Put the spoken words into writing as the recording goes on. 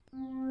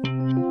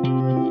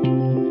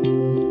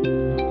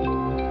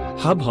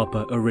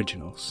Hubhopper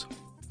Originals.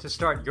 To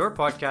start your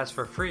podcast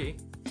for free,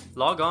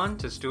 log on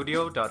to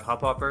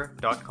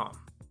studio.hubhopper.com.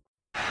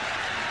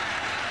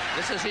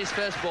 This is his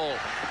first ball.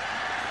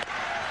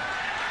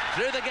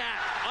 Through the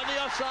gap, on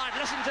the offside,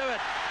 listen to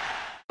it.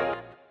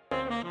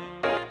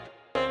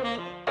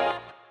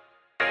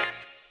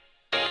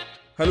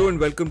 Hello and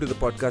welcome to the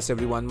podcast,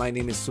 everyone. My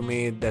name is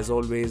Sumed. As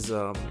always,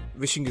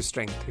 wishing you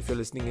strength if you're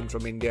listening in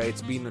from India.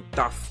 It's been a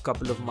tough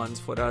couple of months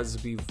for us.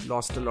 We've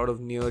lost a lot of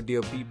near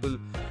dear people.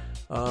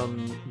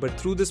 But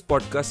through this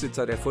podcast, it's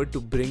our effort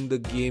to bring the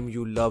game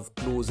you love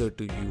closer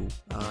to you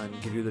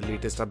and give you the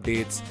latest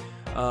updates.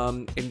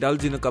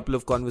 Indulge in a couple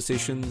of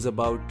conversations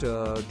about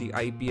the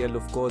IPL,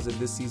 of course, in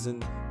this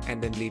season,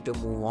 and then later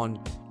move on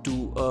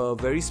to a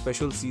very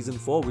special season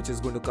 4, which is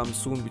going to come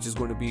soon, which is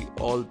going to be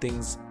all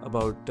things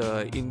about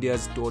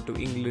India's tour to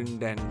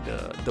England and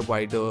the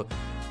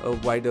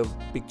wider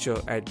picture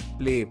at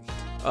play.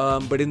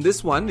 But in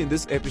this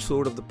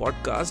episode of the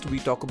podcast, we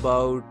talk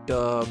about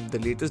the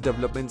latest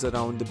developments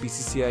around the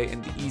BCCI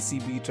and the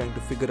ECB trying to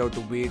figure out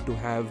a way to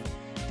have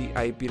the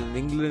IPL in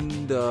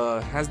England.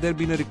 Has there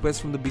been a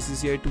request from the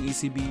BCCI to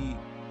ECB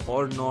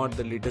or not?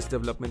 The latest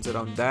developments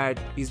around that.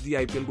 Is the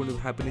IPL going to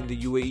happen in the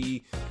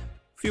UAE?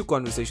 Few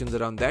conversations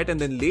around that, and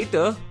then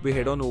later we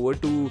head on over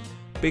to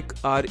pick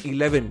our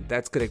 11.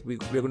 That's correct. We're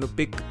going to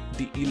pick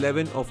the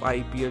 11 of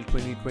IPL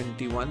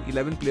 2021.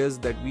 11 players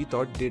that we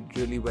thought did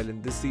really well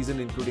in this season,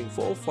 including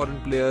 4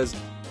 foreign players,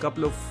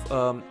 couple of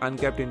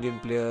uncapped Indian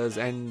players,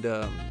 and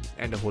a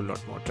whole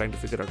lot more. Trying to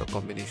figure out our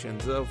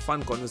combinations. A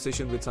fun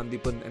conversation with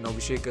Sandeepan and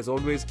Abhishek as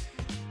always.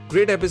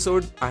 Great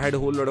episode. I had a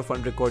whole lot of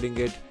fun recording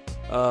it.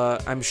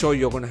 I'm sure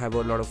you're going to have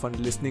a lot of fun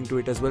listening to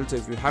it as well. So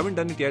if you haven't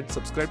done it yet,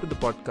 subscribe to the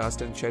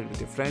podcast and share it with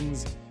your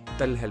friends.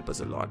 That'll help us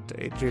a lot.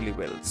 It really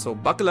will. So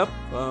buckle up.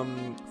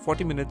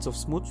 40 minutes of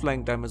smooth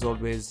flying time as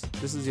always.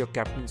 This is your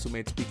Captain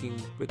Sumed speaking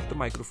with the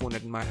microphone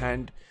in my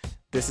hand.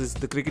 This is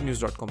the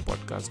cricketnews.com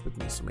podcast with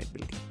me, Sumed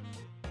Bilgi.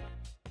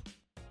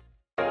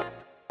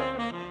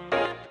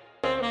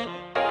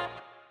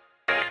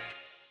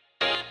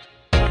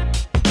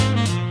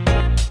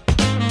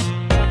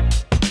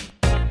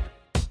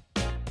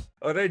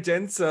 All right,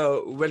 gents,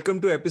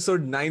 welcome to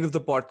episode 9 of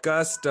the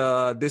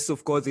podcast. This,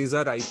 of course, is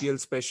our IPL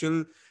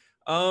special.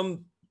 A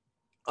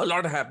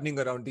lot happening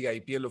around the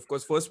IPL, of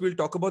course. First, we'll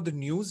talk about the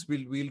news.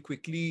 We'll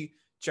quickly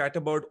chat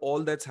about all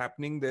that's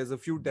happening. There's a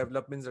few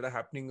developments that are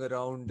happening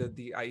around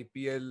the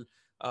IPL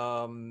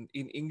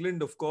in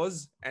England, of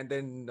course. And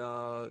then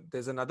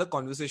there's another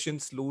conversation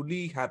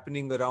slowly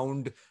happening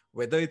around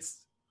whether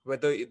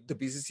the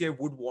BCCI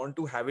would want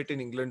to have it in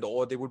England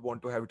or they would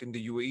want to have it in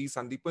the UAE.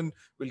 Sandeepan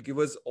will give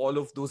us all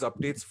of those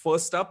updates.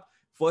 First,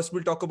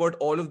 we'll talk about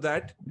all of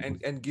that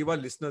and give our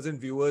listeners and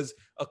viewers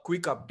a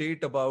quick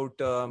update about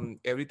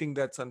everything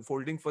that's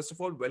unfolding. First of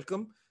all,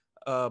 welcome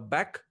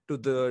back to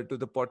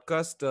the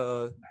podcast.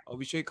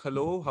 Abhishek,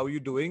 hello. How are you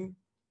doing?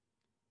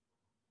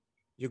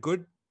 You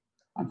good?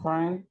 I'm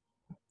fine.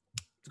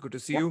 It's good to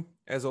see you,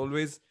 as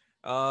always.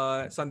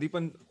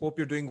 Sandeepan, hope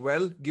you're doing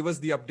well. Give us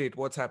the update.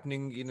 What's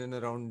happening in and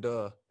around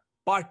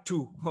part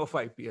 2 of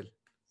IPL?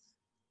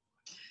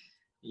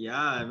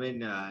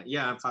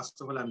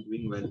 First of all, I'm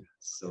doing well.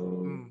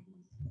 So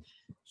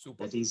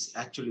Super. that is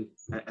actually,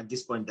 at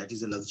this point, that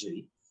is a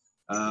luxury.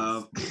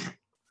 The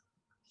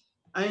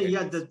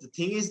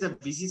thing is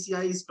that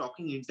BCCI is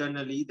talking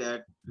internally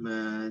that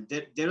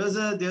there's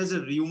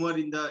a rumor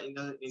in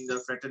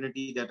the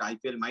fraternity that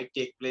IPL might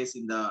take place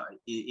in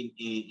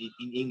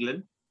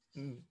England.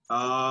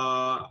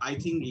 I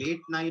think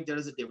late night there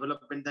is a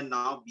development that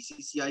now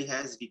BCCI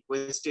has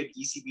requested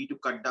ECB to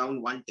cut down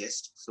 1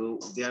 test. So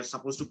they are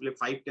supposed to play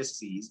 5 test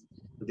series.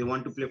 They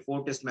want to play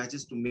 4 test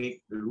matches to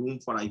make room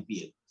for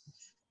IPL.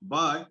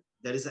 But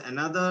there is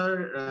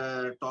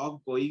another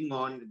talk going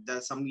on.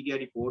 There's some media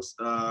reports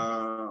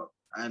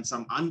and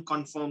some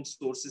unconfirmed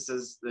sources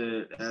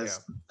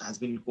has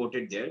been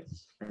quoted there.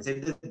 And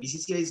said that the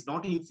BCCI is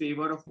not in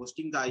favor of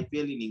hosting the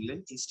IPL in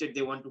England. Instead,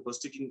 they want to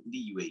host it in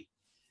the UAE.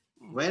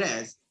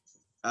 Whereas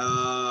they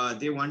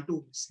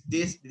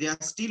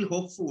are still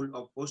hopeful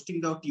of hosting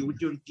the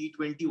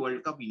T20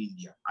 World Cup in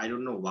India. I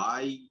don't know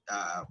why.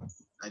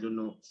 I don't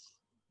know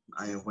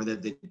whether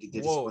that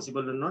is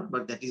possible or not.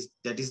 But that is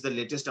the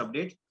latest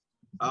update.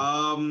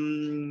 ICC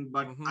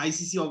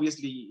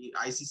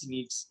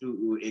needs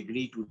to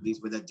agree to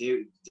this. Whether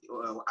they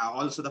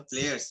also the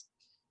players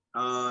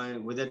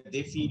whether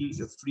they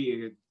feel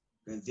free.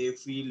 They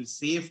feel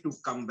safe to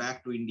come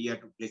back to India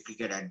to play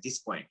cricket at this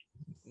point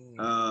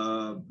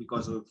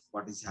because of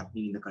what is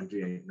happening in the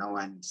country right now.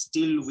 And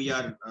still we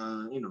are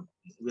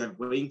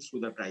going through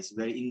the crisis.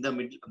 We are in the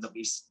middle of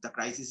the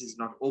crisis is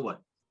not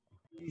over.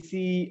 We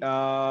see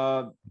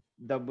the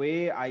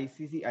way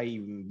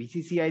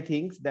BCCI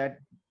thinks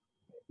that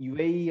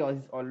UAE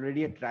is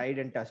already a tried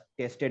and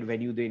tested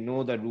venue. They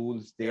know the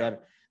rules. They are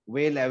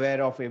well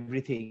aware of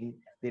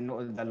everything. They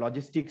know the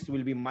logistics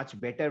will be much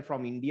better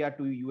from India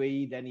to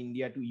UAE than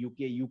India to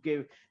UK.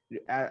 UK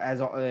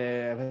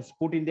has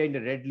put India in the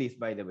red list,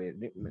 by the way.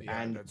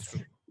 Yeah, and that's true.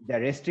 the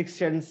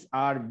restrictions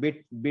are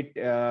bit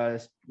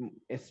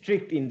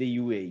strict in the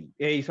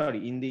UAE.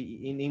 Sorry,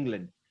 in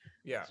England.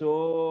 Yeah.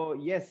 So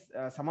yes,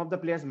 some of the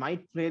players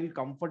might feel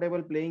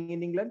comfortable playing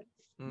in England,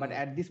 but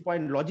at this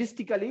point, from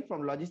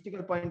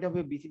logistical point of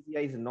view,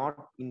 BCCI is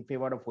not in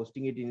favor of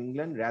hosting it in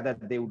England. Rather,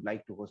 they would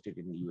like to host it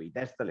in the UAE.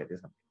 That's the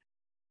latest update.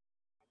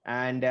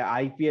 And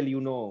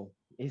IPL,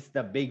 is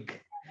the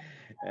big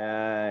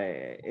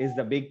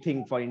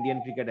thing for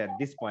Indian cricket at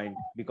this point,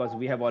 because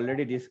we have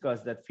already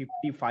discussed that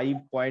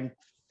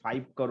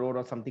 55.5 crore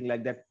or something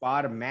like that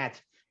per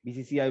match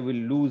BCCI will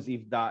lose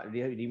if the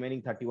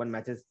remaining 31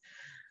 matches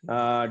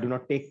do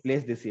not take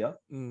place this year.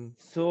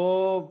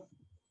 So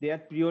they are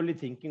purely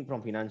thinking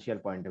from financial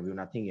point of view,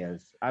 nothing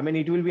else. I mean,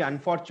 it will be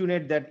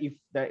unfortunate that if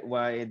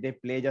they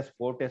play just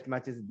 4 test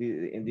matches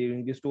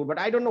during this tour, but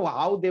I don't know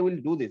how they will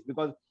do this,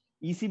 because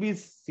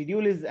ECB's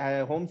schedule is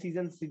home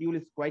season schedule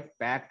is quite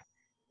packed.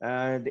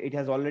 It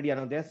has already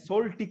announced. They have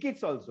sold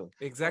tickets also.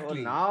 Exactly.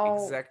 So now,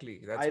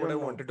 Exactly. That's I what I don't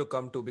know. wanted to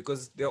come to,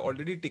 because there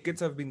already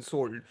tickets have been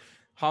sold.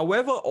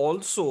 However,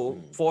 also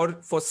for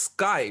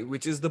Sky,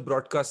 which is the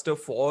broadcaster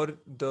for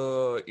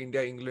the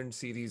India-England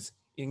series,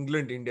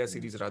 England-India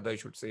series rather, I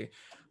should say,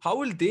 how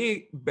will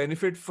they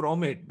benefit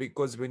from it?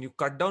 Because when you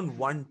cut down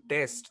one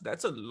test,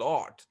 that's a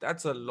lot.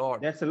 That's a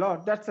lot. That's a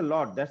lot. That's a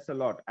lot. That's a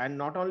lot. And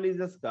not only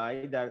the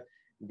Sky,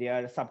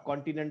 their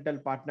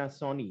subcontinental partner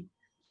Sony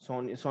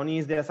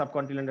is their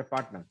subcontinental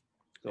partner.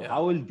 So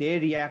how will they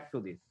react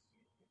to this?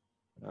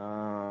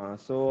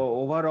 So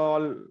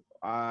overall,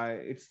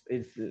 it's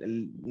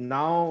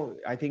now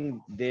I think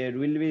there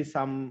will be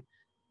some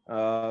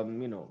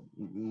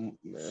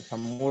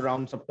some more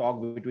rounds of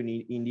talk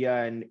between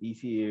India and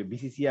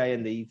BCCI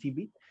and the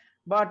ECB.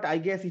 But I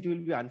guess it will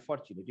be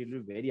unfortunate. It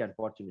will be very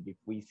unfortunate if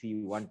we see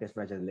one test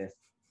match as less.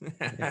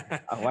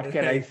 What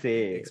can I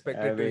say?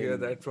 Expected to hear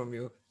that from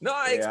you. No,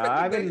 I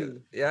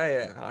expected.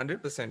 Yeah,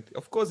 100%.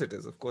 Of course it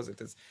is. Of course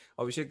it is.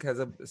 Abhishek has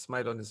a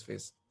smile on his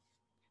face.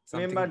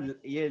 Remember,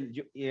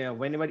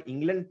 whenever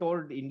England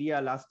toured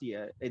India last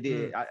year,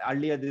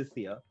 earlier this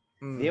year,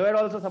 they were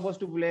also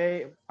supposed to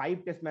play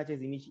 5 test matches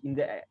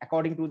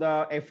according to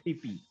the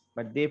FTP,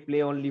 but they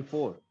play only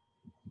 4.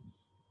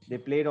 They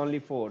played only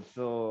 4.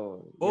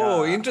 So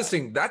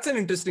interesting. That's an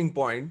interesting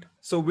point.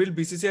 So will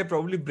BCCI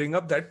probably bring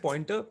up that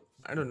pointer?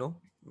 I don't know.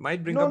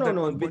 Might bring up that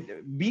one point.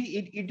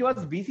 It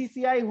was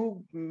BCCI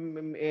who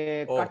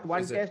cut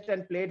one test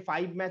and played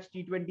 5-match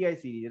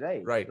T20I series,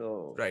 right? Right.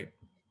 So right.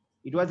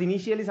 It was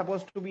initially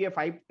supposed to be a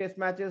 5 test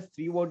matches,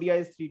 3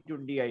 ODIs, 3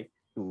 T20I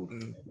tour.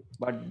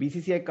 But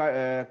BCCI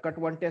cut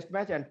one test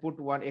match and put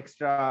one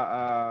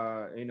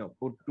extra,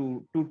 put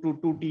two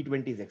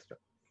T20s extra.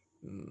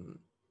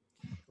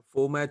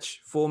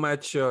 4-match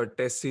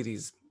test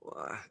series.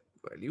 Well,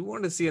 you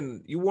want to see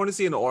an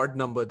odd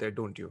number there,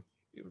 don't you?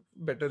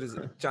 Better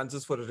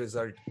chances for a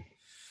result.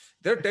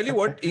 There, tell you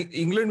what,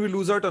 England will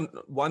lose out on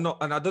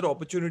another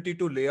opportunity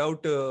to lay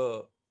out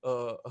a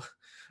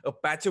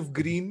patch of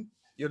green.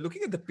 You're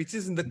looking at the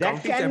pitches in the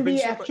county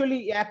championship.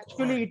 Actually,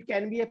 it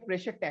can be a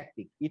pressure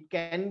tactic. It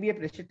can be a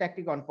pressure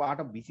tactic on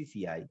part of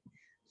BCCI.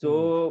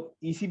 So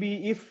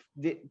ECB, if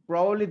they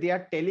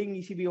are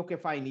telling ECB, okay,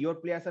 fine, your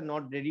players are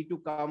not ready to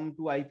come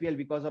to IPL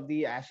because of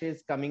the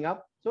Ashes coming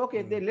up. So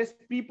okay, let's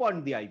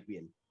prepone the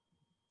IPL.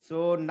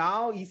 So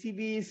now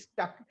ECB is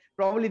stuck.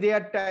 Probably they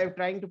are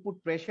trying to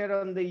put pressure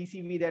on the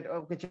ECB that,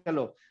 okay,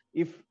 chalo,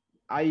 if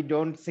I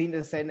don't send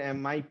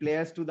my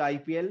players to the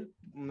IPL,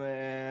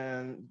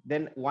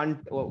 then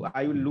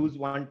I will lose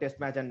one test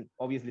match, and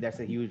obviously that's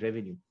a huge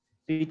revenue.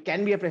 So it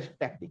can be a pressure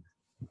tactic.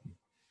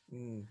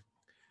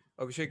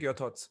 Abhishek, your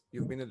thoughts?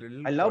 You've been a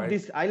little. I love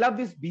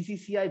this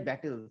BCCI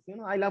battles.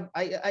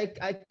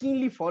 I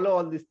keenly follow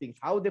all these things.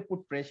 How they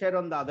put pressure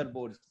on the other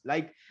boards,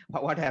 like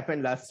what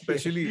happened last year.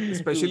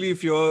 Especially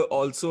if you're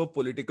also a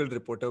political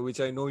reporter, which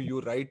I know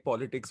you write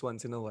politics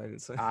once in a while.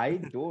 So.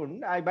 I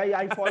don't.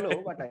 I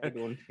follow, but I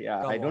don't.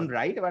 Yeah, I don't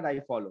write, but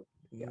I follow.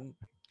 Yeah.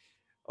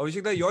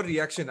 Abhishek, your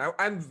reaction.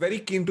 I'm very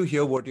keen to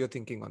hear what you're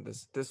thinking on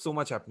this. There's so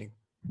much happening.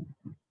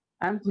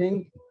 I'm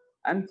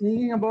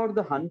thinking about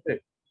the 100.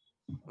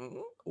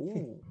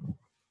 Oh,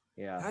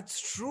 yeah,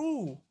 that's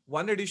true.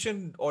 One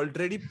edition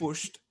already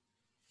pushed.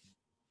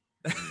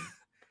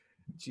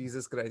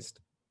 Jesus Christ.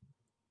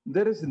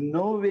 There is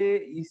no way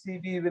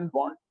ECB will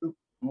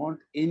want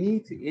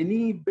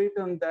any bit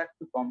on that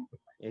to compromise.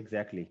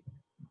 Exactly.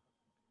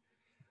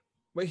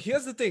 But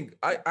here's the thing.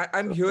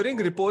 I'm hearing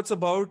reports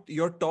about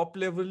your top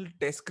level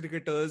test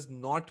cricketers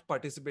not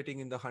participating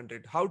in the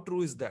 100. How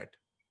true is that?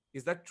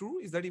 Is that true?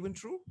 Is that even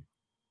true?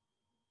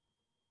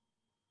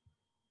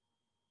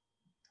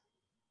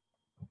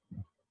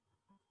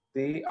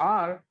 They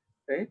are,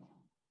 right?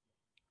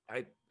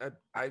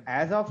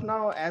 As of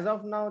now,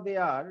 they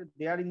are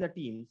in the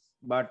teams,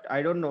 but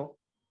I don't know.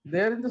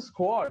 They're in the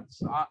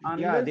squads.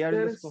 Unless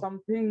there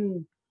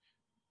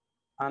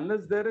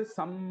is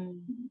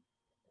some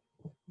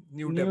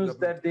new news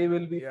that they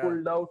will be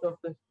pulled out of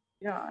the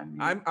Yeah, I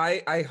mean,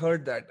 I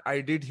heard that.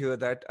 I did hear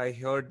that. I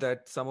heard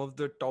that some of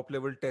the top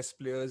level test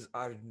players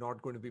are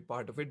not going to be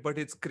part of it. But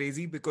it's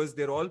crazy because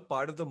they're all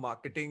part of the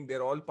marketing.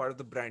 They're all part of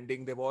the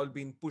branding. They've all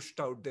been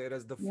pushed out there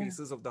as the yeah.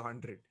 faces of the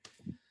 100.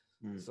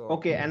 So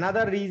Okay,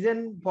 another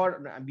reason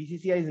for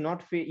BCCI is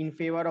not in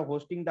favor of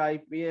hosting the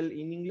IPL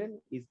in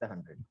England is the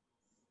 100.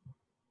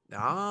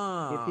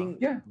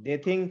 Yeah. They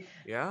think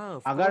yeah,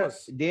 of agar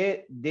course.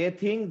 they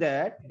think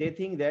that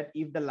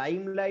if the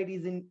limelight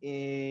is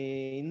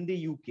in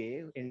the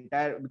UK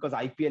entire, because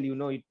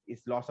IPL, it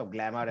is loss of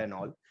glamour and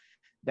all,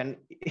 then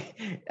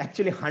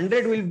actually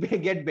 100 will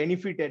get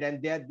benefited,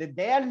 and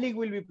their league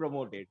will be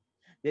promoted.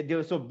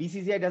 So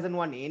BCCI doesn't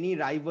want any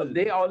rival.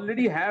 They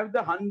already have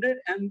the 100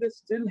 and they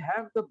still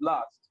have the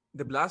blast.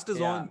 The blast is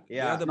Yeah, on.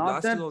 yeah. The Not blast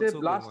is that the also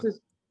going blast on.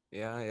 is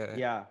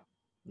Yeah.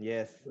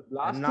 Yes. the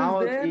blast And is now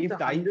there, if the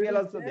the 100 IPL is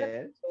also there.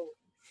 there,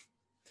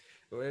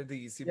 So Where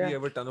the ECB Yeah.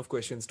 have a ton of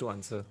questions to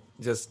answer.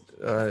 Just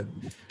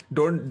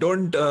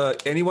don't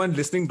anyone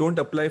listening, don't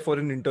apply for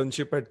an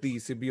internship at the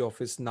ECB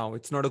office now.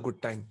 It's not a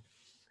good time.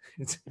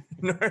 It's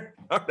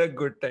not a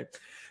good time.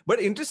 But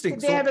interesting.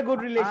 they have a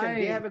good relation.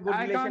 They I have a good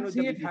I relation can't with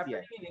see the it BCCI.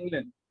 happening in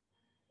England.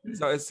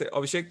 So I say,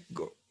 Abhishek,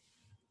 go.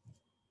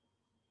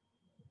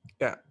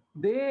 Yeah.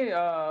 They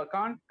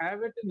can't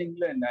have it in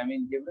England. I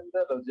mean, given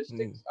the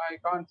logistics, I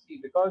can't see,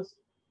 because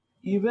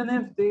even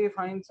if they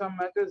find some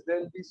matches,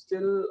 there'll be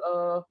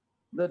still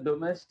the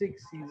domestic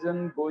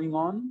season going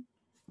on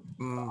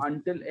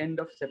until end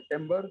of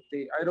September.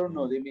 I don't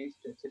know. They may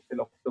stretch it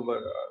till October,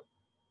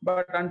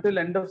 but until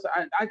end of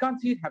I can't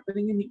see it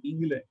happening in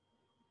England.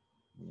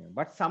 Yeah,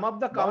 but some of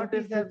the But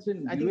counties if have, it's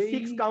in I think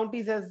 6 UAE,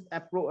 counties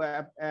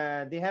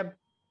they have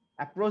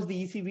approached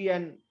the ECB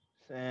and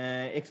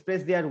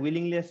expressed their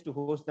willingness to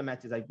host the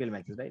matches, IPL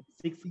matches, right?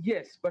 6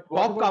 yes, but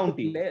what top about the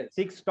counties, players?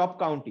 6 top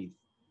counties.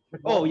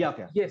 But Oh, what- yeah,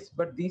 okay. Yes,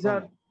 but these No,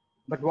 are. no.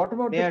 But what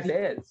about the Players.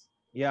 players?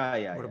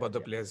 Yeah. What about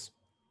the players?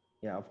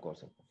 Yeah, of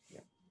course.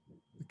 Yeah.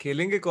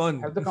 Khelenge kaun?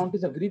 Have the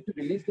counties agreed to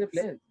release their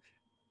players?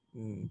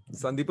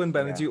 Sandeepan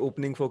Banerjee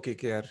opening for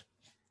KKR.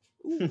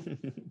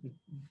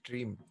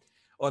 Dream.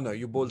 Oh no,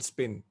 you bowl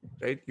spin,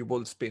 right? You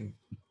bowl spin.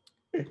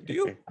 Do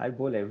you? I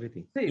bowl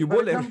everything. See, You for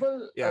bowl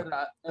example,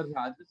 yeah.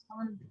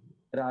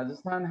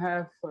 Rajasthan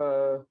have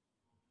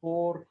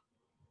 4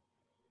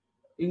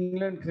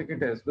 England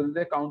cricketers. Will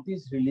their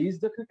counties release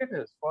the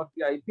cricketers for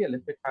the IPL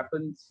if it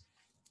happens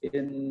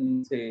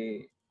in,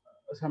 say,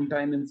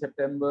 sometime in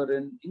September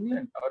in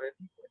England or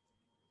anywhere?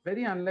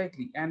 Very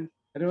unlikely. And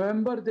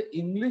remember, the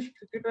English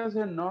cricketers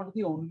are not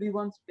the only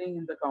ones playing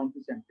in the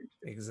county championship.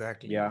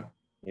 Exactly. Yeah.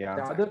 The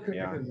other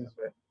cricketers as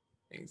well.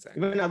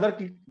 Exactly. Even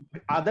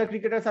other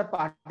cricketers are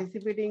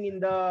participating in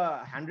the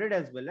 100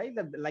 as well, right?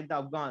 Like the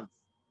Afghans.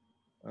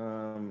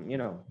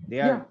 They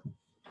are.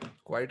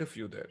 Quite a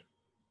few there.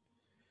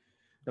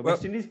 The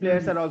West Indies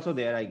players are also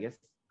there, I guess.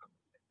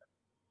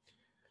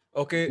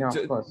 Okay. Yeah,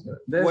 of course.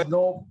 There's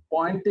no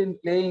point in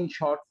playing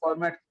short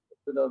format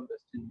without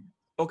West Indies.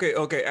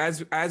 Okay.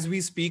 As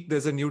we speak,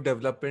 there's a new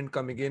development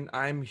coming in.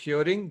 I'm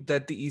hearing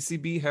that the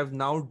ECB have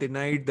now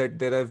denied that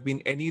there have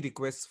been any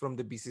requests from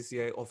the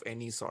BCCI of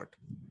any sort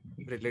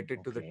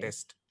related to the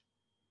test.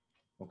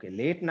 Okay,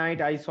 late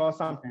night I saw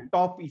some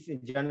top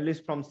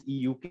journalists from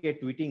UK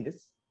tweeting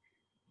this,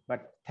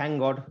 but thank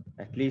God,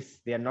 at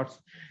least they are not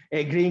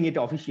agreeing it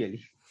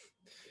officially.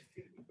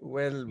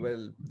 Well,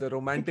 the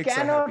romantics it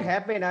cannot are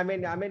happen. I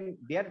mean,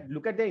 they are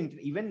look at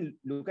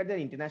their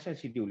international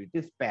schedule. It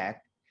is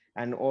packed,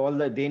 and all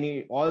the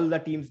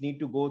teams need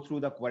to go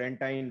through the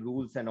quarantine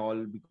rules and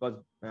all,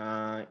 because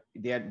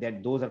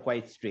those are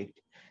quite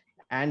strict,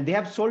 and they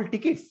have sold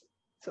tickets.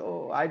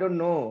 So I don't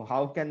know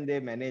how can they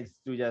manage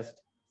to just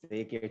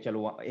say कि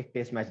चलो एक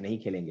test match नहीं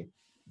खेलेंगे.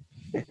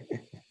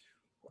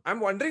 I'm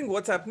wondering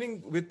what's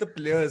happening with the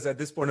players at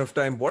this point of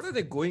time. What are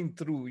they going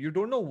through? You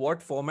don't know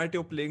what format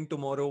you're playing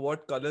tomorrow,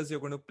 what colors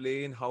you're going to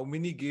play in, how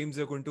many games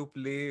you're going to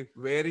play,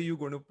 where are you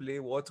going to play,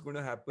 what's going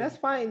to happen. That's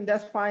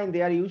fine.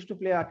 They are used to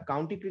play at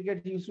county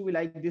cricket. Used to be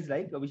like this,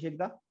 right, Abhishek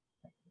da?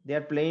 They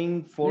are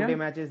playing 4-day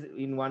matches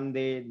in one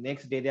day.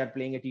 Next day they are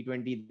playing a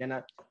T20.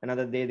 Then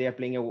another day they are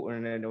playing a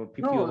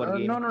 50-over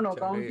game. No.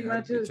 County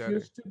matches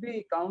used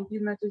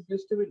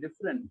to be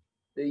different.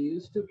 They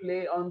used to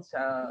play on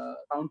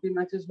county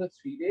matches were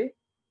 3-day,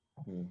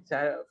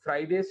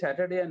 Friday,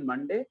 Saturday, and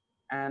Monday,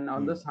 and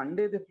on the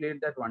Sunday they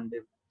played that 1-day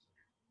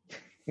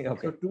match.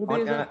 Okay. So 2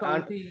 days of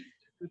county,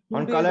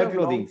 2 days colored of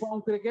clothing.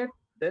 long-form cricket,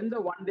 then the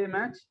 1-day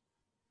match.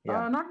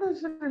 Not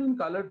necessarily in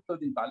colored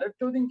clothing. Colored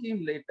clothing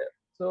came later.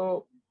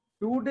 So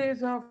 2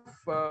 days of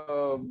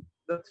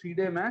the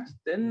 3-day match,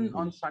 then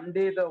on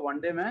Sunday the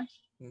 1-day match,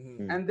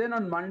 and then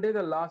on Monday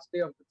the last day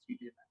of the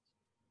 3-day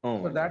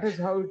match. So that is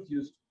how it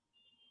used to.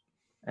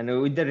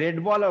 And with the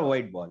red ball or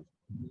white ball?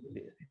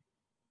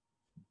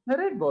 The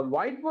red ball.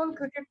 White ball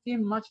cricket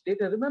came much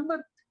later.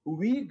 Remember,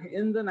 we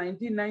in the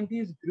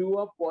 1990s grew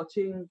up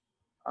watching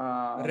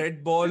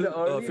red ball, in the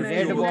early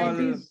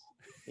 1990s.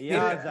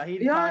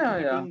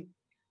 Yeah.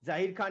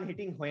 Zahir Khan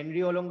hitting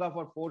Henry Olonga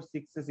for 4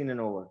 sixes in an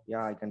over.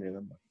 Yeah, I can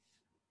remember.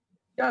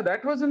 Yeah,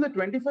 that was in the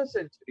 21st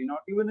century, not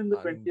even in the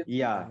Un- 20th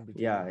Yeah, century.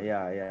 yeah, Unbelievable.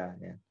 yeah, yeah,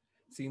 yeah.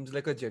 Seems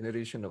like a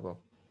generation ago.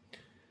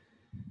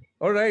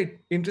 All right,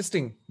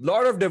 interesting.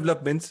 Lot of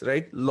developments,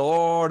 right?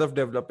 Lot of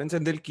developments,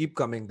 and they'll keep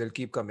coming. They'll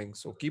keep coming.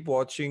 So keep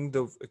watching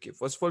the. Okay,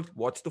 first of all,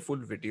 watch the full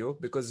video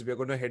because we're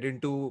going to head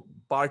into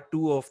part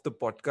two of the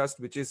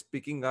podcast, which is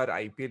picking our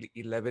IPL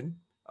 11.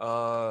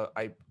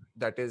 I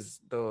that is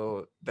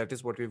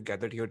what we've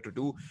gathered here to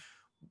do.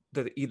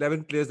 The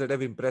 11 players that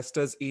have impressed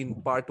us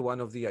in part one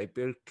of the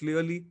IPL.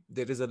 Clearly,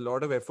 there is a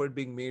lot of effort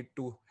being made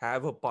to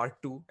have a part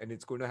two, and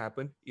it's going to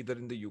happen either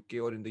in the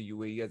UK or in the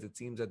UAE, as it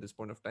seems at this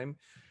point of time.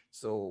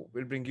 So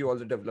we'll bring you all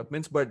the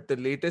developments. But the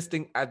latest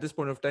thing at this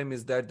point of time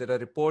is that there are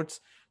reports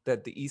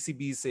that the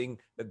ECB is saying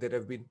that there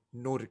have been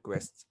no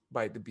requests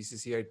by the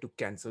BCCI to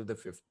cancel the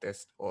fifth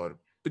test or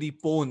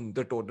prepone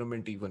the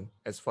tournament, even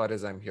as far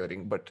as I'm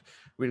hearing. But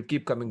we'll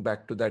keep coming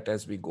back to that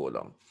as we go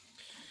along.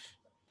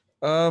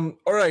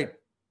 All right.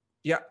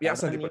 Yeah,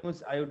 Other Sandeep.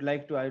 news I would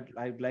like to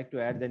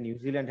add that New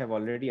Zealand have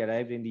already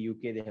arrived in the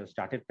UK. They have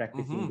started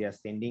practicing. Mm-hmm. They are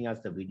sending us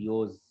the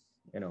videos,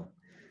 you know.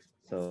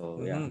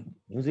 So yeah, Mm-hmm.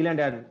 New Zealand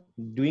are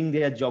doing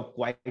their job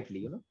quietly,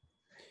 you know.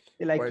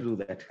 They like to Quite do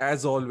that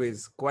as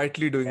always,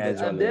 quietly doing the as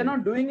job. They're always.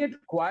 not doing it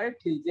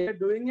quietly. They're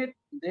doing it.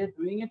 They're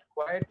doing it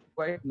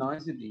quite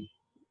noisily.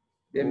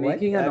 They're What?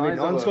 making a I mean, noise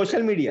on about social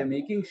it. They're media.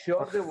 making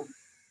sure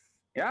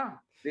yeah,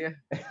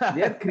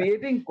 they're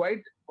creating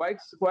quite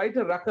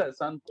a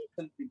ruckus on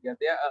social media.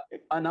 They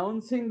are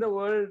announcing the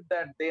world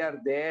that they are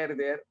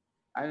there.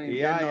 I mean, they're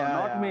Yeah, yeah,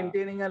 not yeah.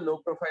 maintaining a low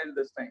profile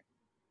this time.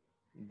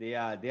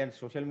 Their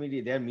social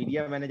media, their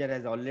media manager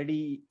has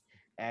already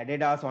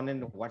added us on a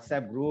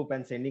WhatsApp group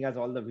and sending us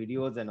all the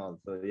videos and all.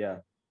 So yeah.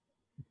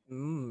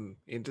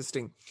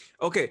 Interesting.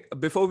 Okay,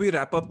 before we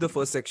wrap up the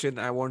first section,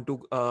 I want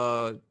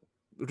to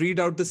read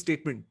out the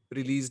statement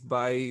released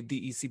by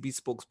the ECB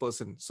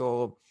spokesperson.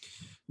 So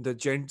the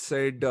gent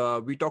said,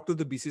 we talk to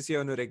the BCCI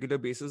on a regular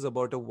basis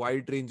about a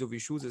wide range of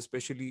issues,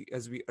 especially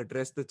as we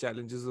address the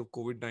challenges of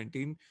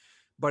COVID-19,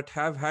 but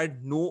have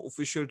had no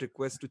official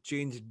request to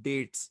change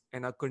dates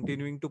and are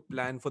continuing to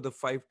plan for the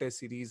five test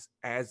series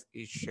as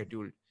is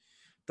scheduled.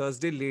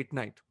 Thursday late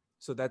night.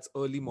 So that's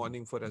early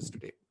morning for us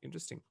today.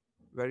 Interesting.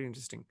 Very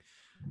interesting.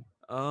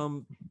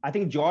 Um, I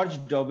think George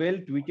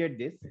Dobell tweeted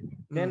this.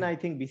 Then mm. I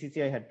think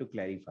BCCI had to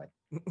clarify.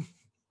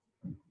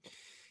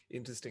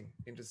 Interesting.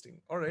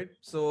 All right.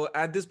 So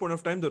at this point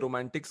of time, the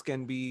romantics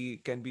can be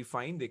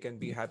fine. They can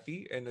be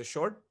happy and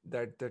assured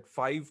that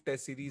five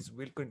test series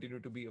will continue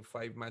to be a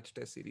 5 match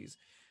test series.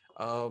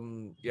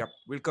 Yeah,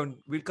 we'll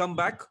come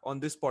back on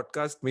this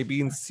podcast maybe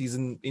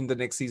in the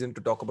next season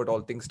to talk about all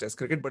things test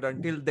cricket. But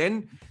until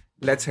then,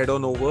 let's head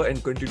on over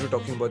and continue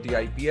talking about the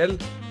IPL.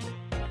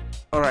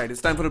 All right,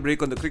 it's time for a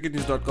break on the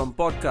cricketnews.com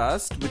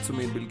podcast with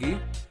Sumit Bilgi.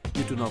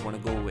 You do not want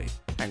to go away.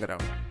 Hang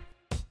around.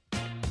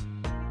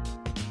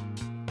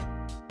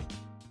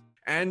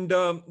 And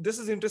this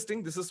is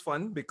interesting. This is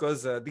fun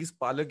because these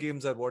parlor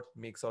games are what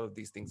makes all of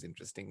these things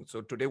interesting.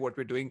 So today, what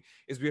we're doing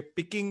is we're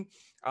picking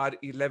our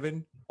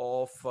 11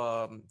 of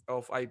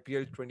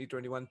IPL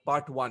 2021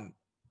 Part One.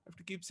 I have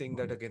to keep saying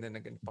that again and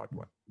again, Part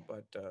One.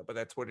 But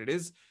that's what it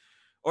is.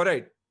 All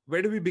right.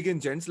 Where do we begin,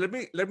 gents? Let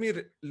me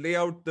lay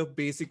out the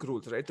basic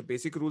rules. Right. The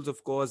basic rules,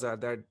 of course, are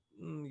that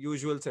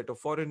usual set of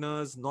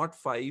foreigners, not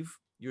five.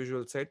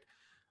 Usual set.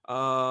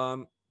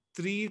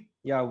 Three.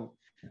 Yeah,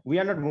 we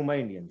are not Mumbai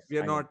Indians. We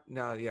are I know. not.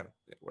 Nah, yeah,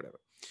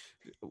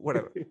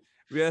 whatever.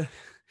 We are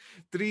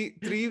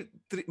three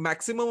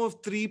maximum of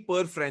three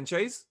per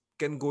franchise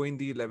can go in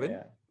the 11,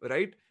 Yeah.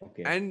 right?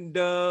 Okay.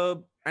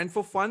 And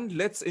for fun,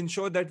 let's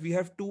ensure that we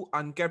have two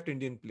uncapped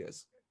Indian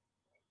players,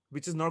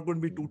 which is not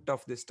going to be too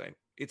tough this time.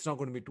 It's not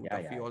going to be too Yeah,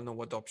 tough. yeah. We all know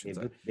what the options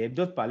are.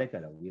 Devdutt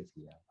Palekar,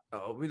 obviously.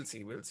 Yeah. We'll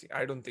see.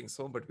 I don't think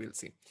so, but we'll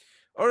see.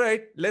 All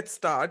right, let's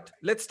start.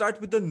 Let's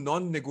start with the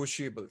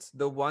non-negotiables,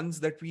 the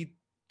ones that we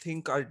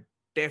think are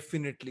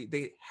definitely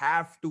they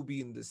have to be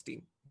in this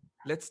team.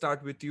 Let's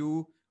start with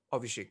you,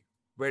 Abhishek.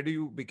 Where do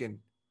you begin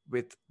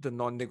with the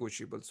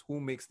non-negotiables? Who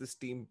makes this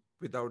team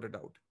without a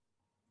doubt?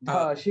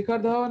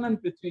 Shikhar Dhawan and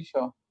Prithvi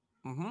Shaw.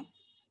 Mm-hmm.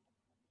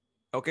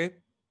 Okay,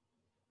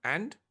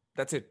 and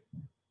that's it.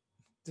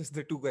 Just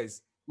the two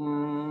guys.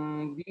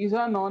 These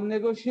are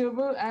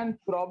non-negotiable, and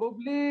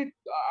probably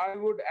I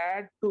would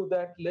add to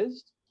that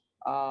list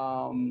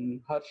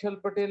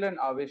Harshal Patel and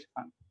Avesh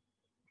Khan.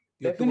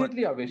 Your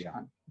Definitely Avesh Yeah.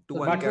 Khan. two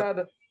So these uncapped. are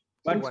the Two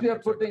since we are uncaps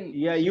are done. putting.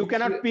 Yeah, you since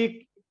cannot we-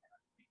 pick.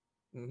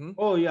 Mm-hmm.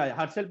 Oh yeah,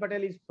 Harshal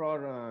Patel is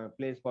for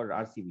plays for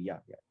RCB. Yeah,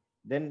 yeah.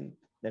 Then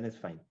it's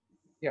fine.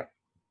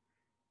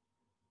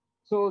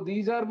 So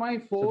these are my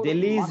So four.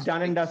 Delhi is must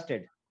done and picks.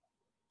 dusted.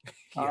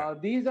 Yeah.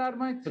 These are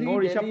my So three no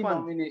Rishabh Delhi Pant.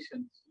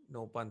 nominations.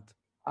 No punt.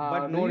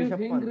 But Do no you Rishabh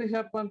think Pant.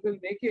 Rishabh Pant will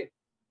make it?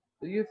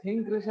 Do you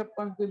think Rishabh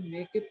Pant will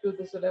make it to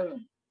this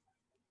 11?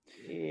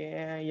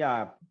 Yeah,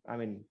 yeah. I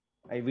mean,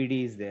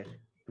 IVD is there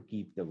to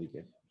keep the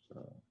wicket.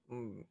 So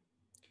Mm.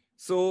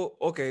 So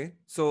okay,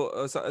 so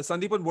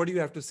Sandeepan, what do you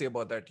have to say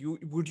about that?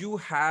 Would you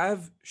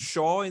have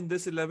Shaw in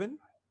this 11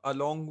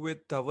 along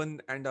with Dhawan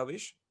and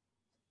Avish?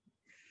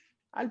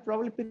 I'll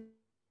probably pick Dhawan.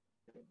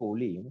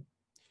 Kohli.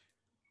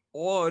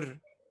 Or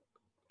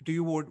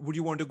would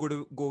you want to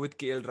go with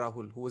KL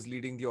Rahul, who was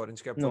leading the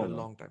orange cap for a No.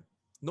 long time?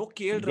 No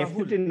KL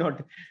Definitely Rahul.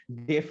 not.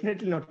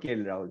 Definitely not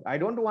KL Rahul. I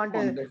don't want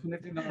No,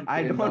 definitely not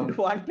I KL don't Rahul.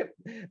 want a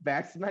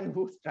batsman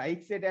who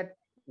strikes it at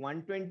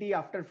 120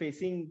 after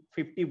facing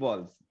 50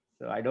 balls.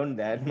 So I don't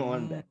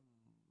want that.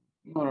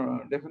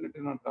 No,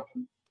 definitely not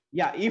Rahul.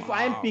 Yeah, if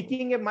I'm Wow.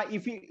 picking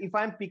if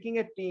I'm picking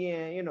a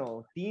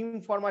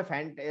team for my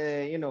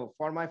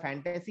for my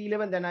fantasy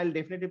 11, then I'll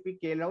definitely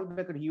pick KL Rahul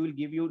because he will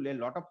give you a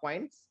lot of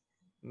points.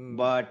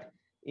 But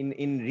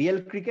in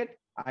real cricket,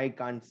 I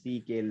can't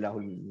see KL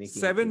Rahul making it.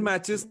 7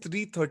 matches,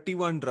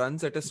 331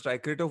 runs at a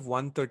strike rate of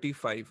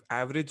 135,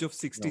 average of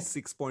No,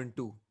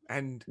 66.2,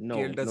 and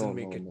KL no, doesn't no,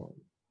 make no, it. no,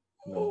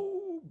 no.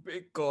 Oh,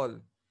 big call.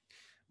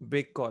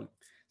 Big call.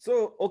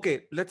 So,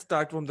 okay, let's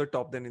start from the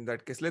top then in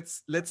that case.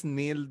 Let's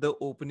nail the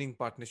opening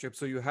partnership.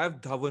 So you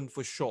have Dhawan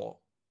for sure,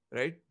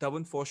 right?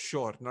 Dhawan for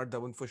sure, not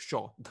Dhawan for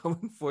sure.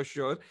 Dhawan for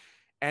sure.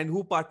 And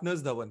who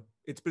partners Dhawan?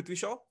 It's Prithvi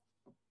Shaw?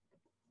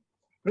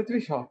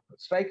 Prithvi Shaw,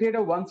 strike rate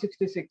of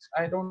 166.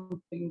 I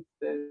don't think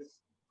there's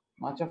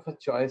much of a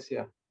choice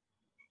here.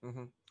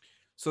 Mm-hmm.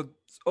 So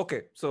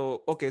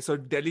so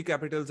Delhi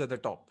Capitals at the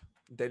top.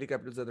 Delhi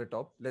Capitals at the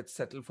top. Let's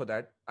settle for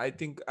that. I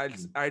think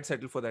I'd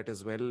settle for that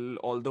as well.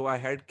 Although I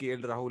had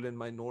KL Rahul in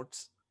my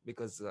notes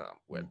because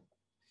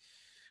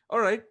all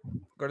right,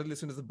 got to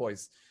listen to the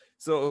boys.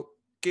 So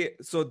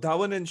so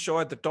Dhawan and Shaw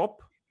at the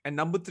top, and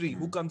number 3.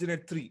 Who comes in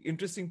at 3?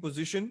 Interesting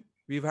position.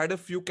 We've had a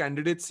few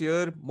candidates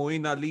here.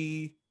 Moeen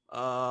Ali,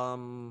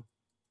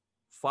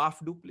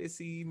 Faf du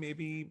Plessis,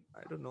 maybe,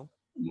 I don't know.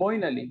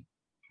 Moeen Ali.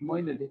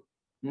 Moeen Ali.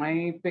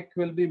 My pick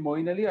will be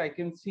Moeen Ali. I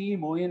can see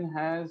Moeen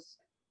has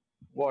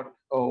what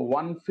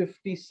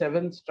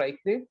 157 strike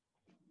rate.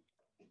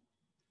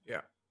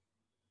 Yeah.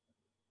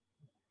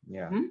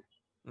 Yeah.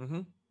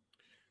 Mm-hmm.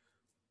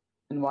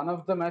 In one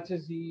of the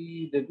matches,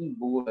 he didn't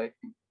bowl, I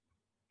think.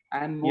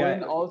 And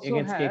Moeen also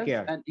against has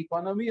KKR. an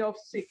economy of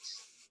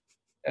 6.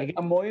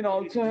 Moeen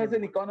also has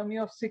an economy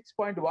of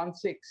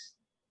 6.16.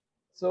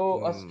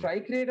 So a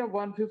strike rate of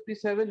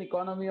 157,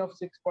 economy of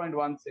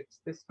 6.16.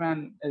 This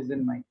man is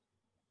in my.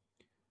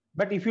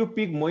 But if you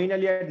pick Moeen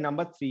Ali at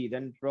number 3,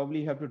 then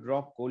probably you have to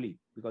drop Kohli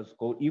because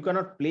you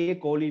cannot play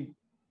Kohli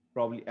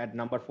probably at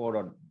number 4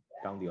 or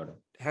down the order.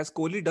 Has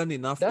Kohli done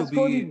enough Does to be?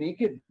 Kohli make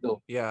it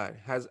though? Yeah,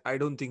 I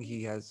don't think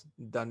he has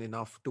done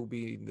enough to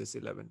be in this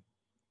 11.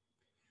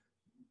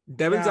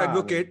 Devil's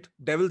advocate.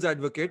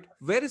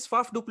 Where is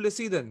Faf du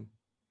Plessis then?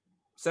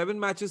 7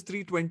 matches,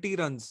 320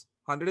 runs,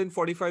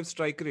 145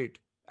 strike rate,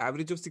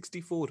 average of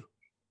 64.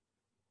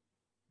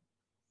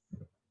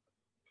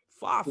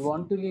 Faf. You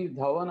want to leave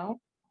Dhawan out?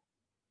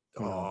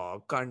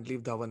 Oh, can't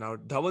leave Dhawan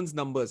out. Dhawan's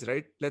numbers,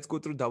 right? Let's go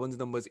through Dhawan's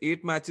numbers.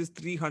 8 matches,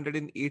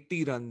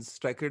 380 runs,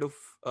 strike rate of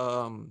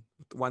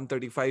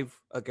 135,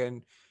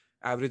 again,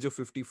 average of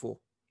 54.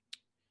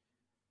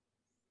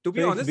 To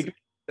be honest,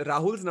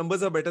 Rahul's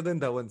numbers are better than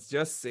Dhawan's.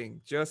 Just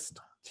saying. Just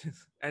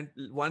and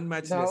one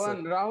match lesser.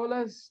 Rahul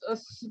has a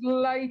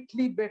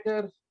slightly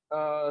better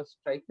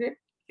strike rate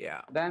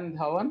than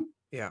Dhawan.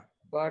 Yeah.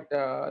 But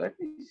let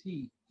me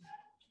see.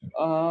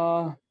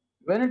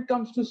 When it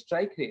comes to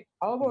strike rate,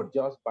 how about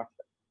Josh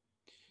Butler?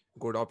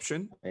 Good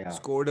option. Yeah.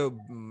 Scored a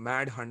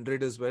mad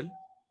 100 as well.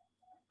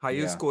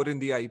 Highest score in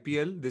the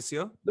IPL this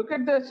year. Look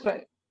at that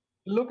strike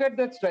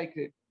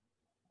rate.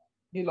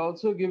 He'll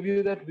also give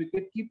you that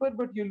wicket keeper,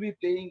 but you'll be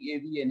playing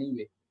AV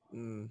anyway.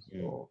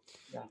 So,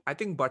 yeah. I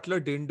think Butler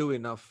didn't do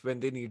enough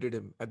when they needed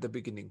him at the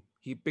beginning.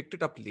 He picked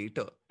it up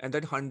later, and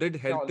that 100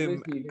 helped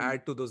him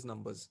add to those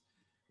numbers.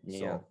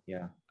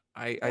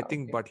 I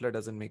think Butler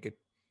doesn't make it.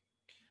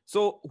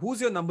 So who's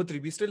your number 3?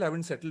 We still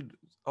haven't settled.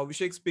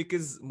 Abhishek's pick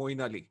is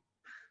Moeen Ali.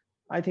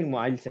 I think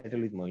I'll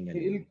settle with Moeen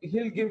Ali.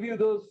 He'll give you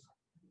those.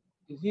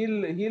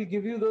 He'll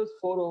give you those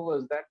 4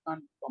 overs that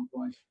can't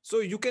compromise. So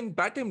you can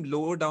bat him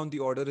lower down the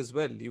order as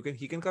well.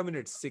 He can come in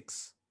at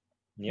 6.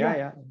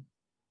 Yeah.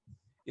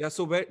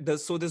 So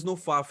there's no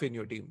Faf in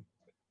your team.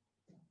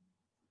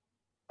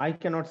 I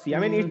cannot see. I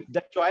mean,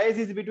 the choice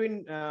is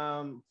between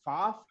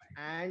Faf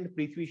and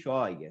Prithvi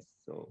Shaw, I guess.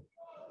 So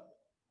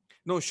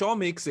no, Shaw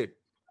makes it.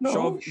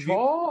 No,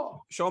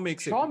 Shaw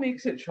makes it.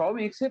 Shaw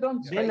makes it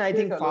on. Then I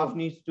think Faf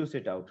needs to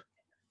sit out.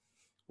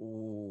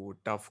 Oh,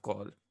 tough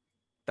call.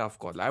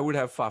 I would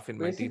have Faf in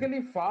my team.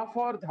 Basically, Faf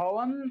or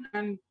Dhawan,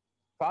 and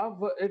Faf.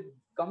 It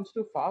comes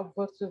to Faf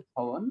versus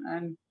Dhawan,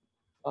 and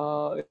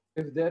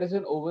if there is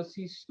an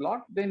overseas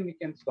slot, then we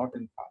can slot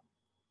in Faf.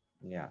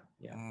 Yeah.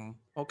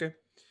 Okay.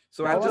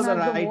 So also the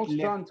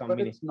right-left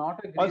combination.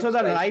 Also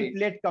the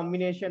right-left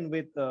combination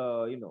with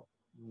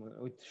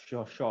with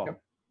Shaw. Yep.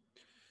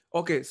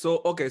 Okay, so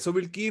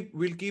we'll keep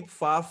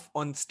Faf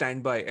on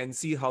standby and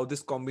see how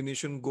this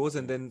combination goes,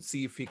 and then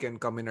see if he can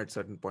come in at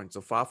certain points.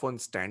 So Faf on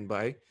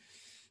standby.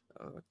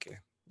 Okay,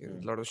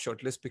 a lot of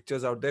shirtless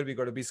pictures out there. We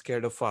got to be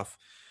scared of Faf.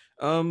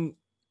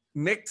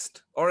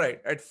 Next, all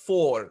right, at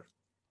 4,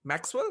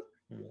 Maxwell.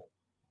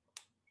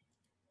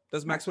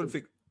 Does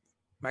Maxi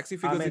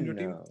figures in your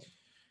team?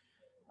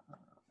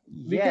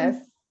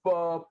 Yes.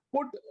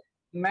 Put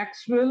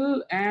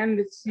Maxwell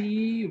and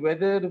see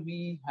whether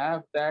we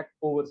have that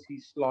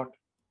overseas slot.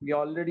 We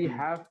already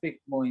have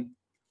picked Moin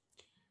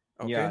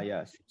Yeah, Okay.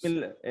 yeah.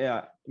 Similar,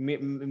 yeah.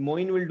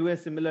 Moin will do a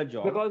similar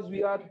job. because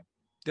we are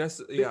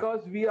Just yeah.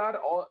 because we are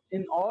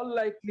in all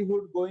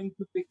likelihood going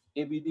to pick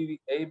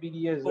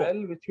ABD as Oh,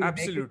 well, which will make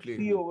it absolutely.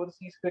 3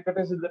 overseas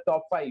cricketers in the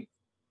top 5.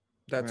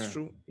 That's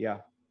true. Yeah,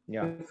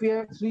 yeah. If we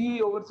have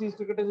 3 overseas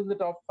cricketers in the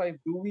top 5,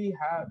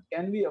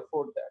 can we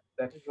afford that?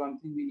 That is one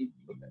thing we need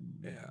to look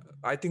at. Yeah,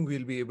 I think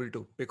we'll be able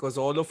to, because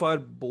all of our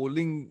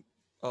bowling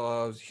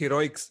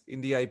heroics in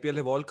the IPL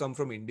have all come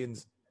from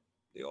Indians.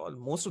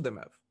 Most of them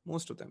have.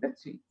 Most of them.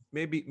 Let's see.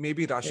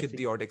 Maybe Rashid see.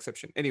 the odd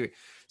exception. Anyway,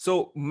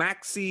 so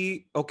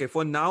Maxi. Okay,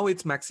 for now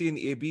it's Maxi and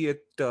AB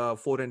at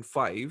 4 and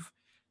 5.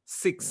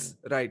 6,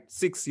 right?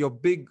 6. Your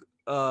big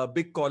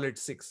call at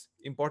 6.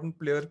 Important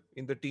player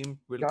in the team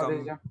will come.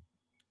 Jadeja.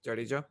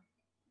 Jadeja.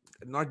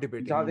 Not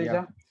debating.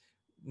 Jadeja.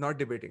 Not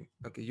debating.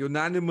 Okay,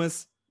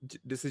 unanimous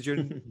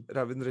decision.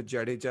 Ravindra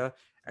Jadeja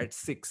at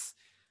 6.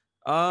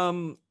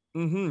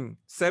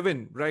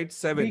 7, right?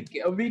 7.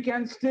 We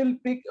can still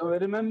pick.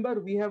 Remember,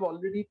 we have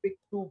already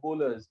picked 2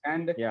 bowlers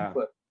and a Yeah.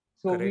 keeper.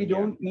 So we Correct,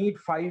 don't need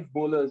 5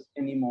 bowlers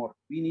anymore.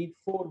 We need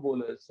 4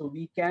 bowlers. So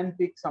we can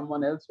pick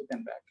someone else who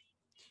can bat.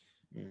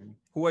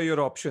 Who are your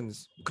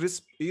options?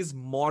 Chris, is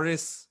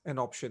Morris an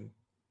option?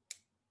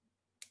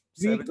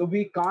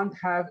 We can't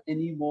have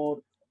any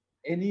more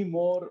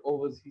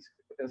overseas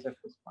cricketers at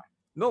this point.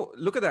 No,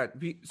 look at that.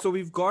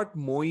 We've got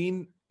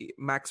Moeen,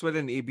 Maxwell,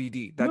 and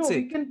ABD. That's no,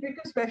 it. we can pick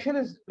a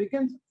specialist. We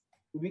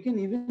can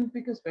even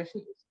pick a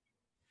specialist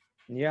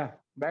Yeah.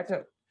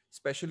 batter.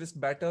 Specialist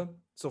batter.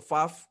 So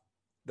Faf,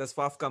 does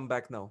Faf come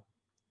back now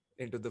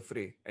into the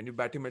fray? And you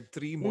bat him at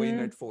 3, Moeen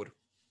at 4.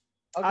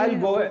 Again, I'll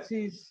go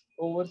overseas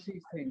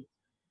thing.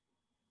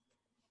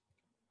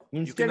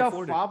 Instead of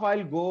afford it. Faf,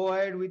 I'll go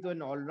ahead with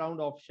an all-round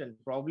option.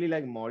 Probably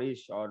like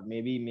Morris or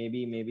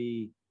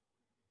maybe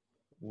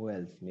who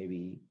else?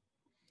 Maybe.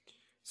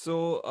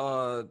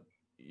 So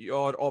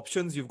your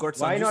options, you've got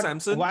Sanju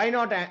Samson. Why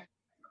not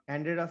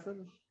Andre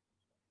Russell?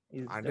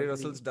 Andre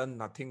Russell's done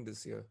nothing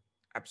this year.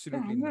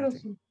 Absolutely Andre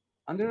nothing.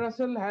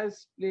 Russell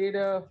has played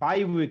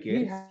 5 wickets.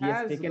 He He has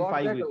has taken got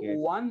 5 that wickets.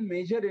 one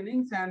major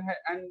innings and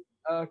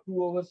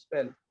 2 over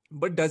spell.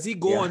 But does he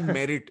go Yeah. on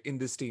merit in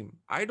this team?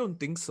 I don't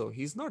think so.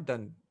 He's not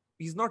done.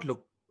 He's not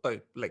looked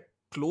like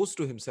close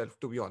to himself,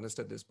 to be honest,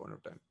 at this point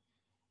of time.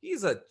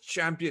 He's a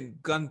champion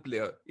gun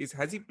player.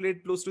 Has he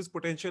played close to his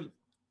potential?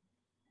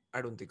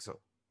 I don't think so.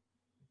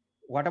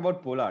 What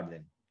about Pollard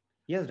then?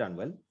 He has done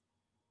well.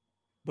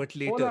 But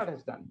later, Pollard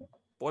has done well.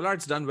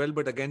 Pollard's done well,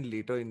 but again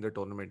later in the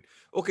tournament.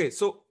 Okay,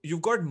 so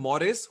you've got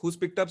Morris, who's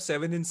picked up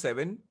 7 in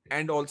 7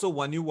 and also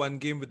won you one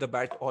game with the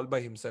bat all by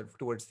himself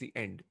towards the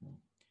end.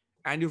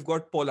 And you've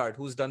got Pollard,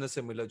 who's done a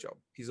similar job.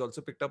 He's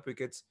also picked up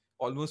wickets,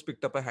 almost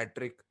picked up a hat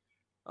trick,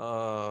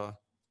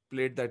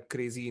 played that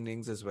crazy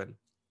innings as well.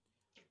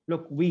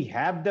 Look, we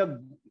have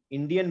the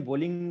Indian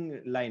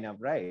bowling lineup,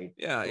 right?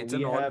 Yeah, So it's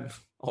we an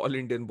have- all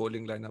Indian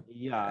bowling lineup.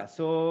 Yeah,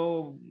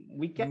 so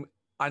we can.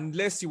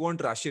 Unless you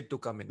want Rashid to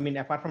come I in. mean,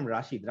 apart from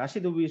Rashid,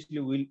 obviously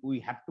we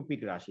have to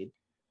pick Rashid.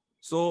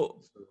 So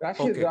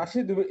Rashid, okay.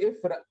 Rashid.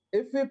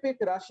 If we pick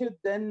Rashid,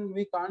 then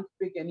we can't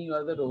pick any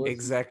other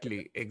overseas.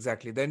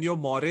 Exactly. Then your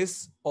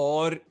Morris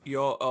or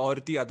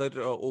the other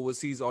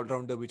overseas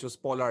all-rounder, which was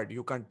Pollard,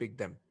 you can't pick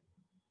them.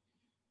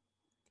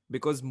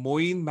 Because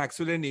Moeen,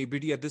 Maxwell and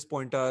ABD at this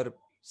point are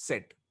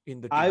set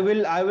in the team. I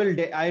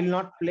will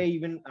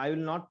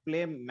not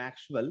play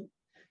Maxwell.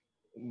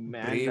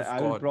 Brave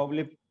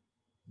And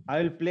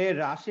I will play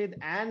Rashid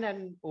and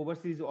an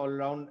overseas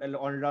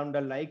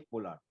all-rounder like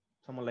Pollard.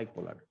 Someone like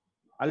Pollard.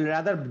 I'll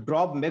rather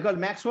drop because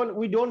Maxwell,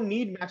 we don't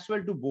need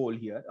Maxwell to bowl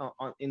here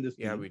in this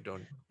team. Yeah, we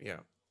don't. Yeah.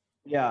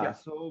 Yeah.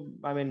 So,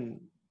 I mean,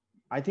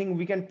 I think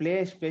we can play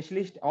a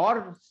specialist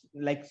or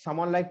like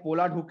someone like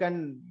Pollard who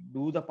can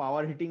do the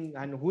power hitting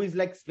and who is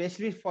like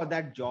specialist for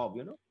that job,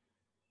 you know?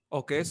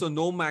 Okay, so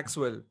no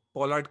Maxwell.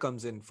 Pollard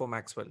comes in for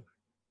Maxwell.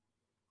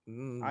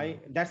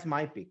 That's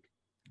my pick.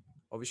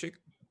 Abhishek?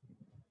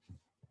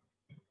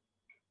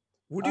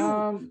 Would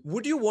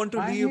you want to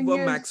my leave thing a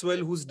is- Maxwell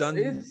who's done?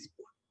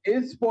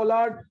 Is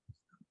Pollard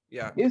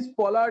Yeah. is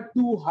Pollard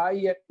too high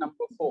at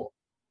number 4?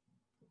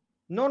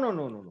 No.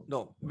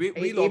 No. We'll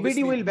ABD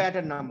obviously will bat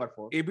at number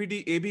 4.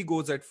 AB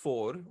goes at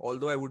 4.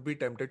 Although I would be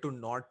tempted to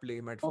not play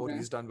him at 4. Okay.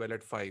 He's done well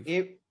at 5.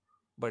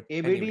 But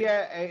ABD,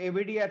 anyway.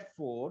 ABD at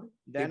 4.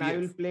 Then AB I at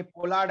will play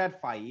Pollard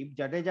at 5.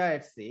 Jadeja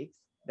at 6.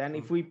 Then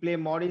if we play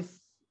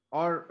Morris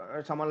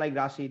or someone like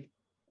Rashid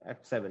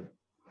at 7.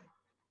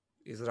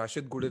 Is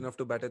Rashid good enough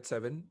to bat at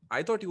 7?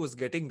 I thought he was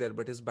getting there,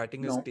 but his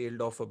batting has No.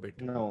 tailed off a bit.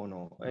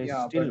 No. It's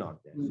Yeah, still but-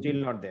 not there. Still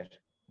not there.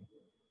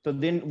 So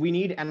then we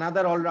need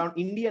another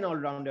Indian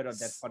all-rounder at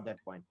for that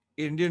point.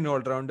 Indian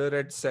all-rounder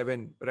at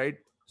 7, right?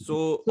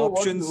 So, So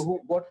options.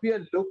 what we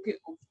are looking,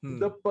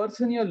 the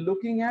person you're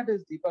looking at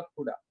is Deepak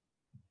Huda.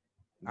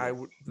 I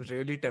would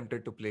really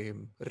tempted to play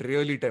him.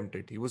 Really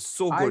tempted. He was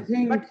so I good.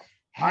 think. But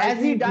I has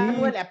he think done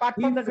well apart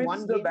he from that fits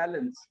one the game?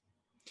 balance.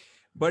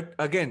 But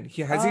again,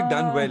 has he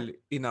done well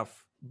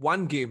enough?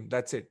 One game.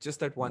 That's it. Just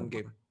that one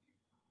game.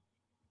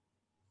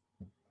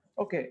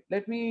 Okay,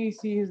 let me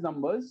see his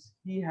numbers.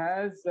 He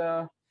has,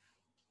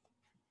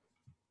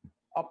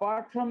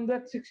 apart from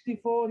that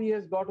 64, he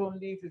has got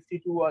only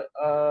 52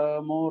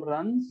 more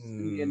runs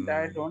in the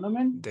entire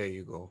tournament. There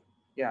you go.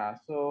 Yeah,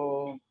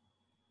 so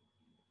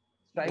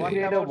strike What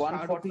rate of about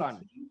Shah Rukh 143.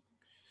 Khan?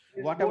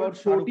 He's What bowled about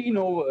Shah Rukh 14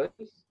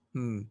 overs.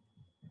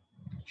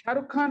 Shah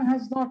Rukh Khan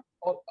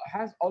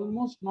has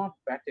almost not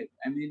batted.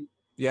 I mean,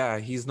 Yeah,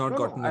 he's not No,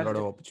 gotten no, a lot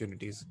of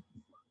opportunities.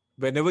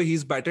 Whenever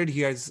he's batted,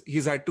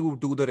 he's had to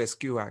do the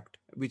rescue act,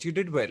 which he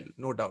did well,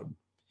 no doubt.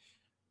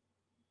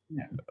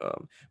 yeah.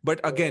 But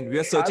again, we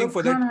are Shah searching Rukh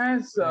for Khan that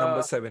has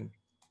number 7.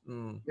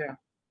 yeah.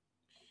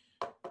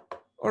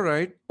 All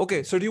right.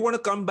 Okay. So do you want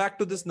to come back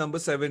to this number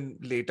 7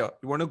 later?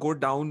 You want to go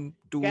down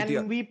to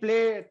Can we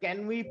play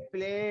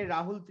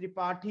Rahul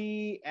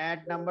Tripathi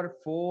at number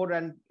 4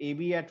 and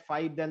AB at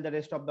 5? Then the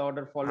rest of the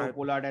order follow.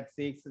 Pollard at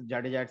 6,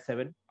 Jadeja at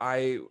 7.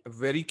 I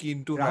very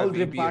keen to Rahul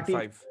have AB at Tripathi.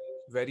 5.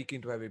 Very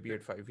keen to have AB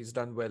at 5. He's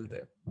done well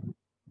there.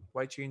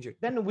 Why change it?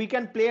 Then we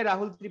can play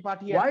Rahul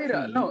Tripathi Why?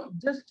 at 3. No,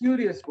 just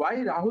curious. Why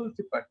Rahul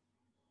Tripathi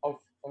of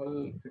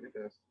all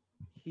cricketers?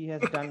 He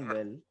has done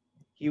well.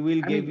 He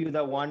will give you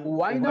the one.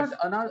 Why not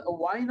another?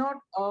 Why not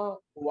a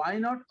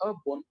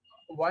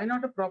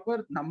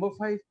proper number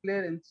 5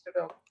 player instead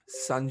of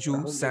Sanju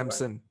Rahul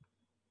Samson.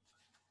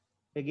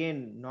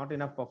 Again, not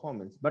enough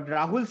performance. But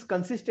Rahul's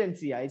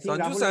consistency, I think.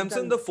 Sanju Rahul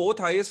Samson, the 4th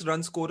highest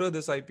run scorer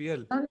this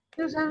IPL.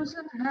 Sanju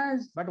Samson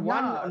has, But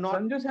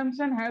Sanju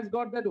Samson has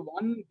got that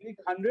one big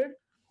 100.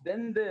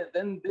 Then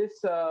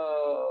this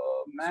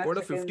match Scored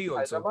a against 50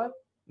 also. Hyderabad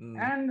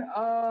and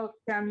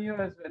cameo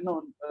as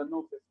well.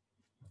 No 50.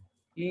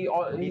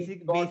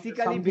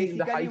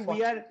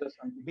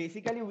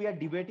 Basically we are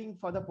debating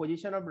for the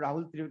position of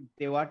Rahul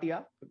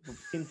Tewatia.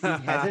 Since he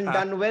hasn't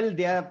done well,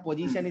 their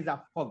position is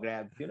up for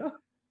grabs,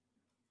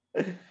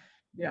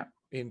 Yeah.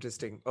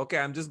 Interesting. Okay,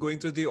 I'm just going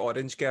through the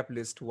orange cap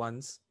list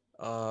once.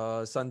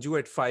 Sanju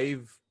at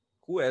 5.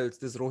 Who else?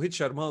 This Rohit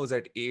Sharma was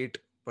at 8,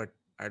 but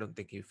I don't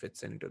think he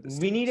fits into this.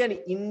 We need an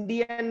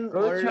Indian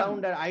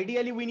all-rounder.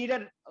 Ideally, we need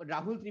a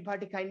Rahul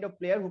Tripathi kind of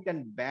player who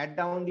can bat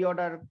down the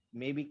order,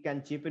 maybe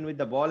can chip in with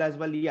the ball as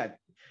well. Yeah,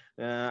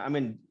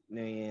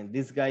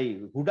 this guy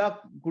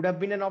could have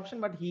been an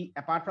option, but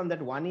apart from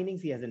that one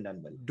innings, he hasn't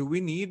done well. Do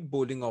we need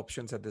bowling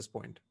options at this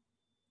point?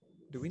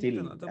 Do we need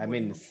another?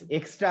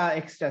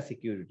 Extra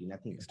security,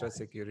 nothing. Extra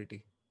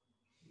security.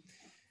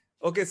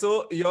 Okay,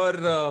 so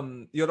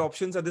your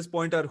options at this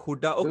point are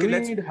Huda. Okay,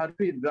 let's need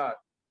Harpreet Brar.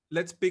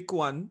 Let's pick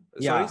one.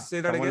 Yeah, sorry,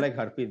 say that again. Like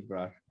Harpreet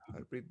Brar.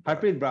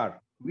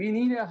 We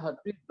need a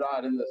Harpreet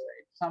Brar in the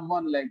side.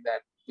 Someone like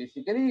that.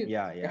 Basically,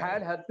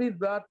 had Harpreet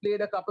Brar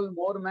played a couple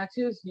more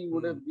matches, he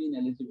would have been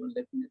eligible,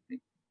 definitely.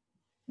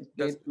 He's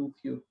played too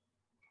few.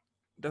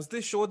 Does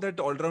this show that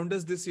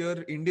all-rounders this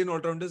year, Indian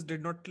all-rounders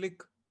did not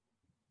click?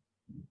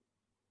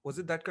 Was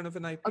it that kind of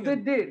an IPL? They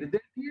did,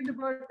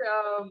 but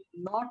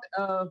not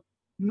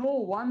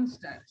no one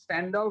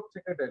standout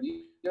cricketer.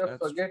 You're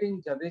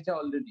forgetting Jadeja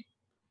already.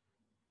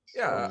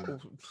 Yeah.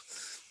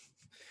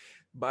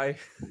 Bye.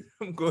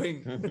 I'm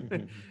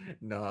going.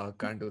 No,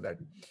 can't do that.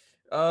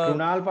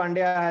 Krunal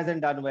Pandya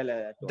hasn't done well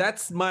at all. That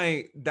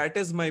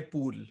is my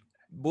pool.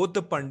 Both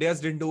the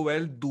Pandyas didn't do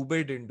well.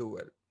 Dubey didn't do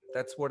well.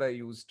 That's what I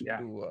used to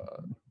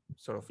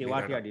sort of.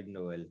 Tewatia didn't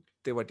do well.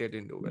 Tewatia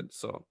didn't do well.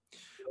 So,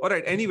 all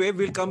right. Anyway,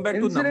 we'll come back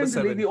to number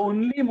 7. The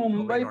only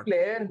Mumbai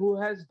player who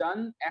has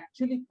done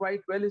actually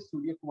quite well is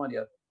Surya Kumar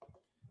Yadav.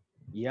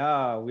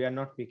 Yeah, we are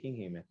not picking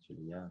him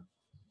actually. Yeah.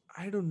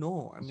 I don't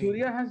know. I mean,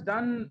 Surya has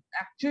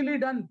actually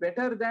done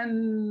better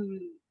than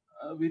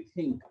we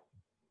think.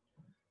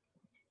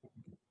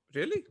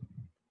 Really?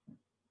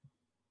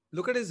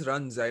 Look at his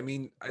runs. I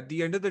mean, at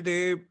the end of the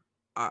day,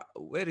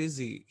 where is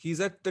he? He's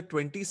at the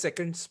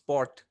 22nd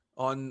spot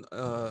on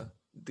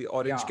the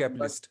orange cap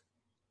list.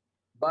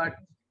 But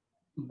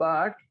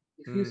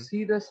if you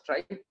see the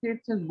strike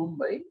rates in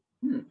Mumbai,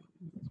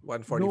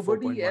 144.16.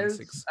 Nobody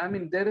else. I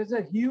mean, there is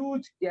a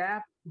huge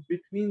gap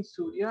between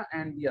Surya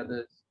and the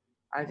others.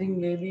 I think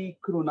maybe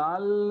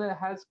Krunal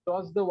has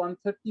crossed the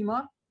 130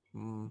 mark,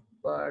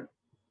 but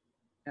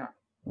yeah.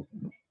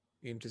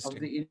 Interesting. Of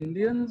the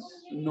Indians,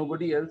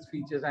 nobody else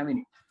features. I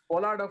mean,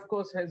 Pollard, of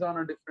course, is on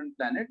a different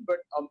planet, but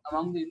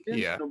among the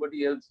Indians,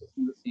 nobody else is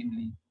in the same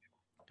league.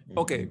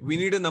 Okay, we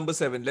need a number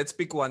 7. Let's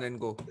pick one and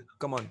go.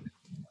 Come on,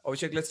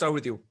 Abhishek. Let's start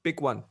with you.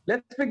 Pick one.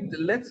 Let's pick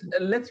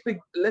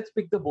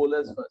the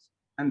bowlers first,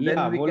 and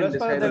then we can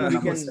decide on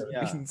number 7.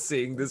 I've been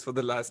saying this for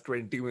the last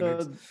 20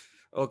 minutes.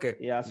 Okay.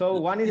 Yeah. So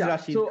one is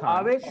Rashid so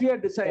Khan. Avesh, we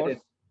have decided.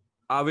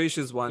 Avesh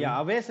is one. Yeah,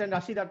 Avesh and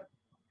Rashid.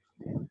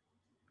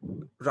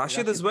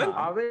 Rashid as well?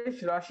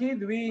 Avesh,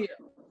 Rashid, we...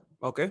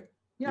 Okay.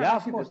 Yeah,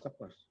 of course.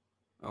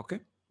 Okay.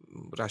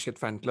 Rashid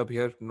fan club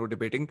here, no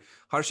debating.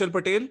 Harshal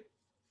Patel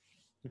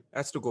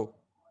has to go.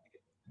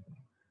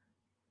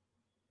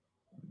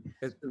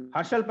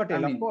 Harshal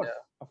Patel,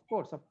 of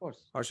course.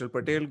 Harshal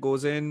Patel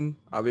goes in.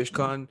 Avesh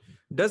Khan.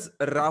 Does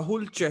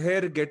Rahul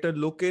Chahar get a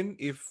look in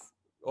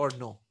or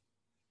no?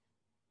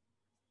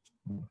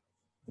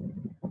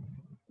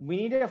 We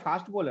need a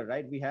fast bowler,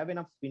 right? We have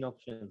enough spin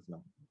options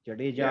now.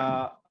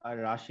 Jadeja,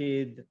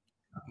 Rashid,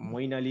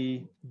 Moin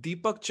Ali.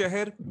 Deepak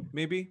Chahar,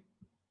 maybe.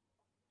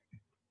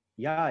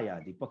 Yeah,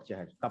 Deepak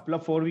Chahar. Couple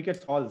of 4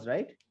 wicket hauls,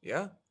 right?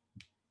 Yeah.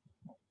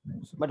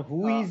 But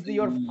who is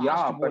your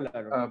fast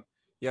bowler?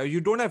 Yeah,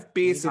 you don't have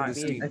pace in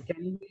this team.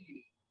 Can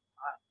we,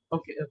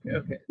 okay.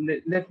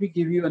 Let me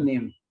give you a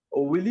name.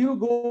 Will you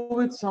go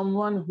with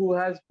someone who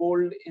has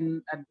bowled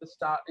in at the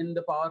start in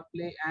the power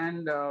play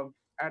and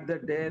at the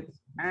death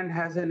and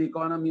has an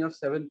economy of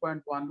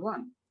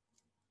 7.11?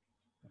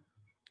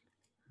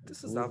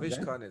 This is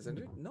Avish Khan, isn't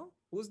it? No?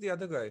 Who's the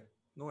other guy?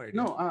 No idea.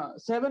 No,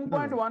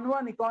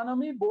 7.11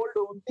 economy, bowled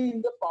only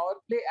in the power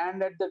play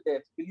and at the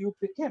death. Will you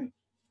pick him?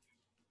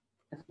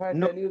 If I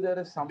tell you there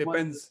is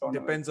someone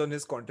Depends on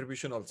his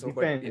contribution also.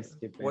 Depends.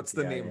 What's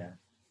the name? Yeah.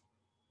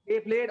 They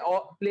played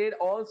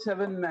all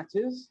 7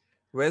 matches.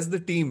 Where's the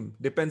team?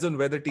 Depends on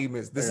where the team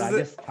is. This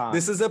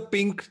is a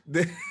pink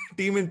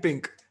team in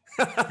pink.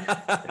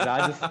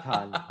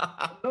 Rajasthan.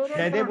 No.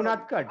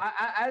 Unatkat.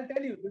 I'll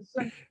tell you.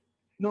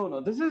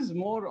 This is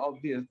more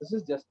obvious. This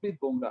is Jasprit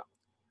Bumrah.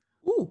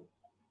 Ooh.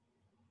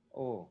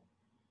 Oh.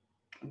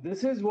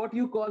 This is what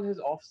you call his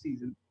off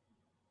season.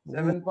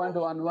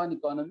 7.11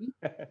 economy.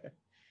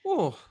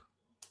 Oh,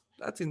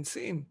 that's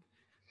insane.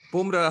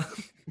 Bumrah.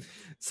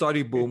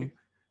 Sorry, Boom.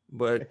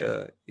 But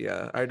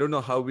yeah, I don't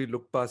know how we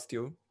look past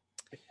you.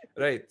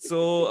 Right.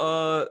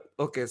 So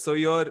okay. So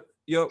your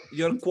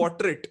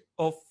quartet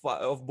of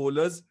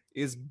bowlers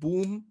is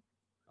Boom,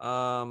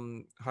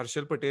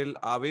 Harshal Patel,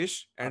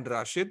 Avesh, and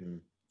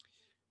Rashid.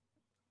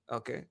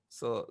 Okay.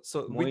 So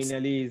Moin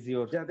Ali is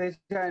your Jadeja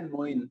and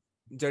Moin.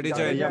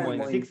 Jadeja and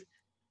Moin.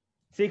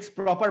 Six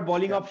proper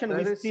bowling option.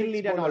 We still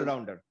need an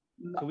all-rounder.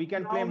 So we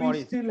can play Morris.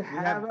 We still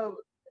have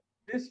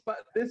this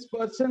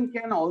person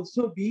can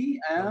also be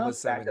a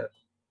batter.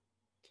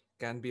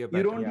 Can be a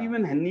batter. You don't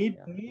even need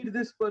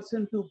this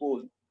person to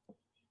bowl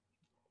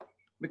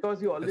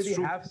because you already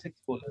have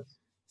 6 bowlers.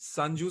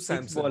 Sanju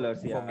Samson. 6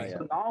 bowlers,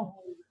 So now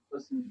who is this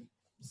person?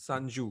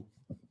 Sanju.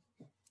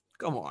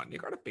 Come on, you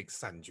gotta pick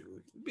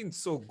Sanju. You've been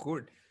so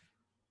good.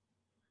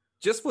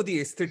 Just for the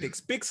aesthetics.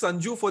 Pick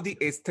Sanju for the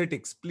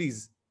aesthetics,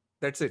 please.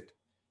 That's it.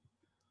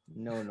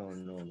 No.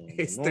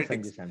 Aesthetics. No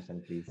Sanju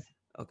Samson, please.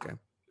 Okay.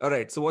 All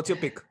right. So what's your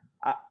pick?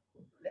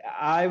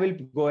 I will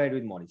go ahead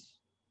with Morris.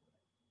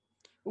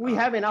 We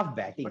have enough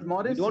batting. But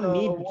Morris, we don't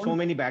need so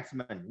many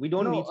batsmen. We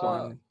don't need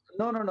so many.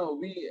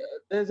 No.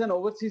 There's an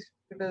overseas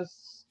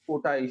cricketers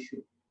quota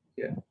issue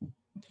here.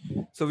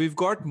 So we've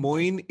got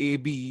Moin,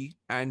 AB,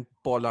 and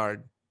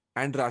Pollard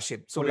and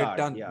Rashid. So we're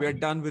done. Yeah. We're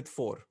done with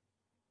 4.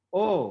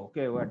 Oh,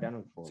 okay. We're done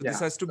with 4. So this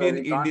has to be an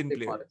Indian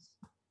player.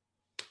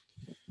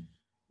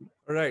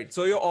 All right.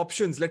 So your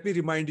options. Let me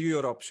remind you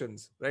your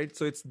options. Right.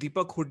 So it's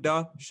Deepak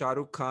Hooda, Shah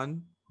Rukh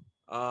Khan.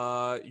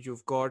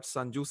 You've got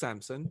Sanju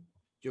Samson.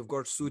 You've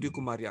got Surya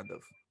Kumar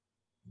Yadav.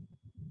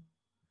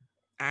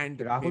 And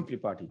Rahul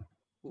Tripathi.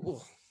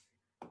 Oh,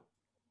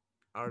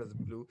 out of the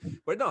blue.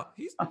 But no,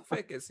 he's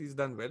fair case. He's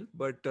done well.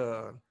 But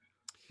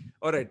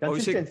all right.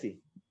 Consistency.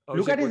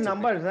 Look at his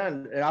numbers,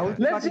 man. Rahul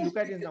Tripathi, look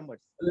at his numbers.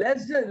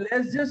 Let's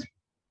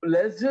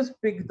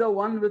just pick the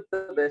one with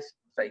the best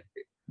strike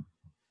rate.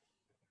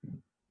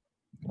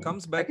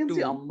 Comes back to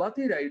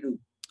Ambati Raidu.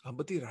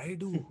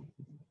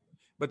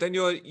 But then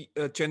your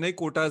Chennai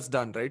quota is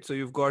done, right? So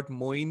you've got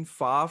Moin,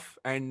 Faf,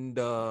 and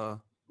I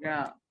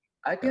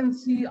can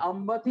see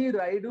Ambati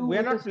Raidu. We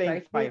are not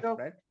playing 5,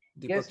 right?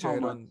 Guess how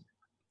much?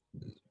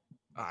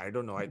 I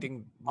don't know. I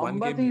think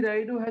Ambati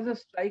Raidu has a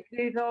strike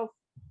rate of.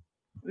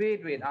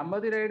 Wait.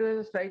 Ambati Raidu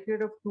has a strike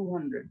rate of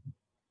 200.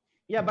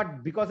 Yeah,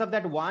 but because of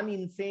that one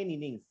insane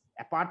innings,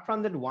 apart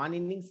from that one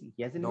innings,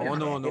 he hasn't. No.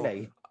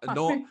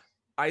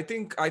 I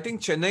think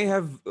Chennai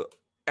have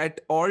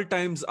at all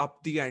times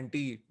up the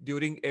ante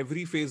during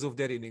every phase of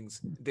their innings.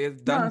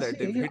 They've done that.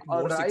 They've hit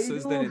more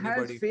sixes than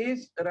anybody.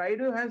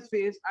 Raidu has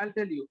faced, I'll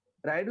tell you,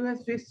 Raidu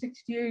has faced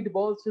 68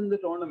 balls in the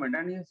tournament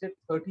and he has hit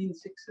 13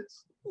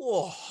 sixes.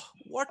 Oh,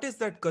 what is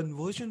that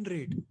conversion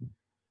rate?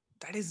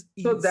 That is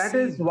insane. So that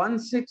is 1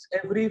 6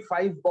 every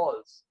 5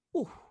 balls.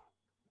 Ooh.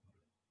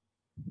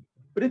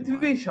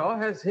 Prithvi Shaw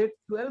has hit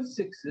 12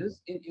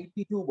 sixes in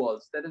 82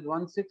 balls. That is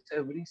 1 6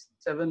 every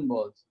 7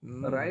 balls.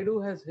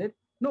 Raidu has hit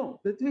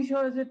Prithvi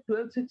Shaw has hit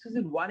 12 sixes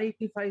in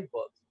 185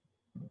 balls.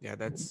 Yeah,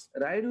 that's...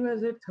 Raidu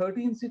has hit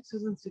 13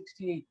 sixes in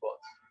 68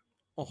 balls.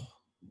 Oh,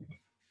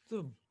 it's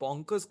a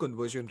bonkers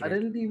conversion rate. I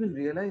didn't even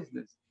realize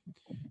this.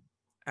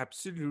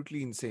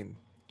 Absolutely insane.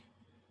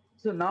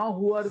 So now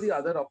who are the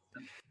other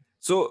options?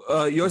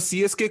 So your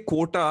CSK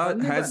quota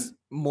has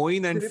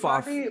Moin and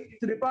Faf.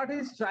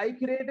 Tripathi's strike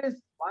rate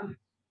is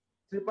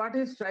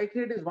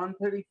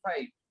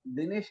 135.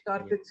 Dinesh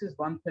Karthik's is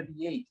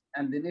 138,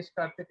 and Dinesh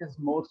Karthik is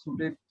more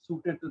suited to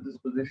this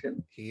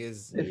position. He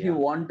is. If you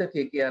want a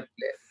KKR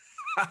player,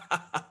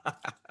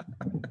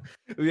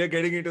 we are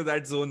getting into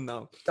that zone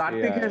now.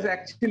 Karthik has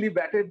actually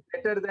batted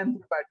better than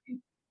Tripathi.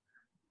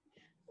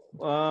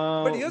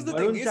 But here's the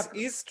thing: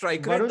 is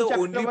strike rate the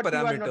only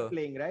parameter?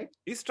 Playing, right?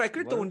 Is strike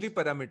rate the only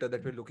parameter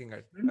that we're looking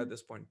at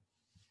this point?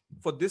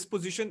 for this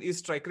position, is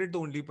strike rate the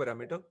only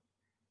parameter?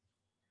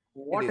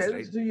 What is, else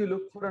right? do you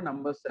look for a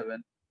number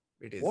 7?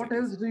 It is. What It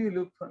else is. do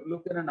you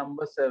look in a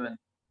number 7?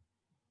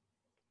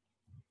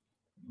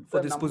 For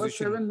The this number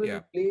position, 7 will yeah.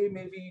 play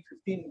maybe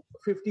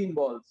 15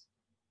 balls.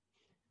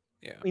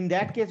 Yeah. In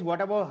that case,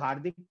 what about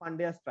Hardik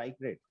Pandya's strike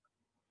rate?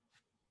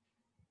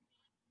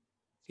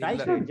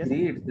 Strike He'll- rate, Not just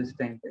great this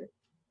time.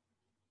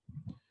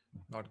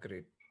 Not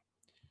great.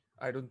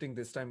 I don't think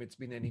this time it's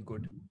been any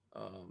good.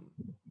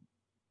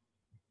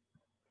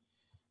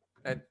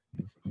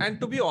 And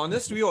to be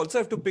honest, we also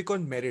have to pick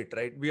on merit,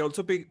 right? We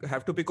also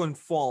have to pick on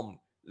form.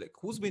 Like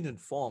who's been in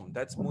form?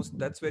 That's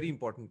very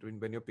important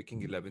when you're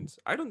picking 11s.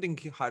 I don't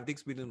think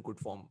Hardik's been in good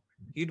form.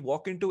 He'd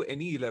walk into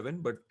any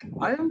 11, but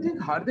I don't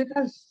think Hardik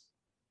has.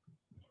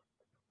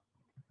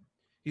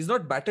 he's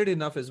not batted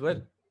enough as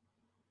well.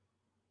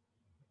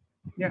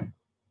 Yeah.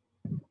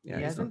 he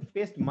he's hasn't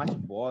faced much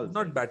balls.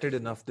 not batted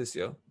enough this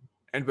year.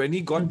 And when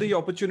he got the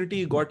opportunity,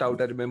 he got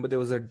out. I remember there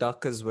was a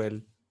duck as well.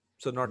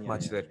 So not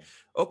much there.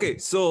 Yeah. Okay,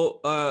 so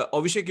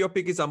Abhishek, your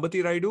pick is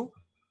Ambati Raidu.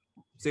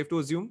 Safe to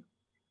assume?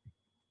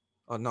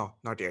 Oh no,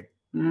 not yet.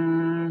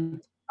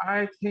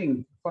 I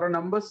think for a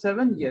number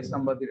 7, yes,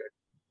 somebody right.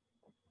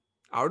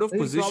 Out of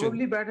He'll position.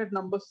 probably bat at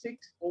number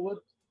 6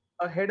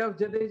 ahead of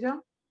Jadeja.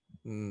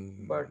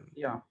 But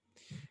yeah.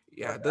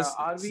 Yeah, But,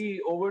 are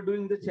we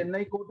overdoing the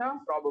Chennai quota?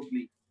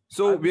 Probably.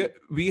 So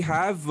we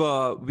have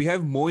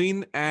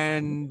Moin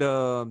and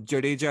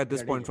Jadeja at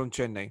this point from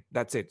Chennai.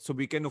 That's it. So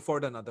we can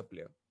afford another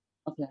player.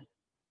 Okay.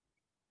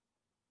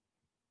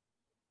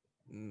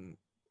 Mm.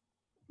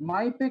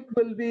 My pick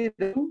will be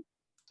Radu.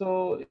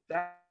 So if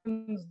that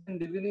happens, then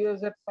De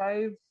Villiers at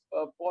 5,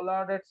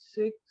 Pollard at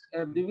 6,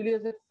 De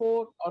Villiers at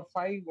 4 or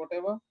 5,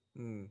 whatever.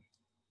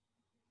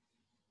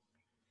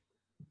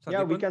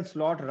 Yeah, we can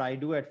slot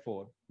Raidu at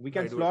 4. We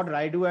can slot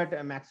Raidu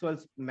at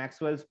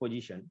Maxwell's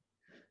position.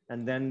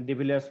 And then De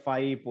Villiers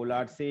 5,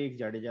 Pollard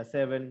 6, Jadeja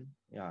 7.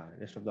 Yeah,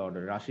 rest of the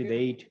order. Rashid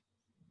 8.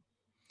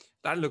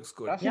 That looks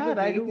good. Yeah,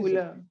 Raidu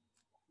will.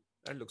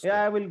 That looks yeah, good.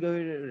 I will go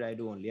with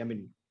Raidu only. I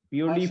mean,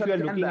 purely if you are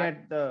looking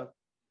at the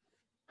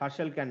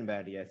Harshal can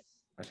bat, yes.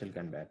 Harshal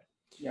can bat.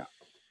 Yeah.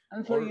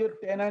 And so your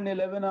 10 and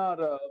 11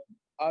 are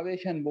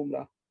Avesh and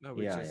Bumrah. No,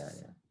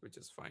 which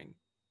is fine.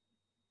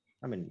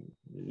 I mean,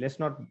 let's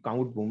not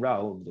count Bumrah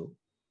out though.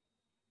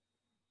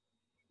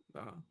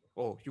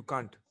 Oh, you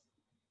can't.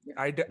 Yeah.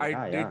 I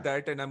did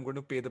that and I'm going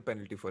to pay the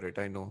penalty for it.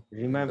 I know.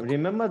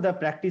 Remember the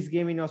practice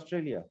game in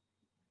Australia?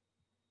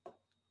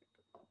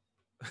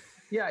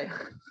 Yeah.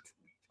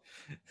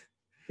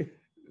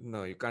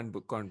 No, you can't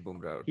count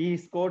Bumrah out. He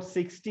scored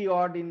 60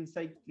 odd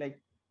inside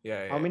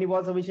how many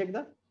balls Abhishek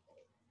da?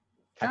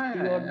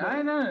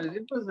 I know.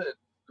 It was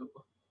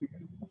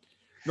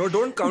No,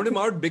 don't count him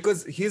out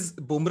because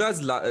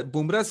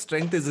Bumrah's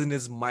strength is in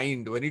his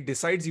mind. When he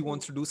decides he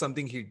wants to do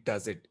something, he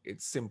does it.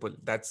 It's simple.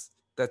 That's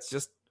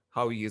just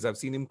how he is. I've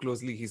seen him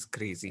closely. He's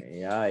crazy.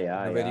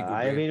 Yeah. Very good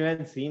I've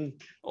even seen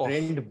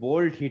Trent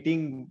Bolt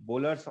hitting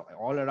bowlers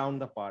all around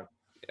the park.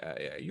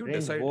 Yeah. You Trent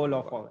decide Bolt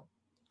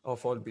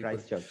of all people.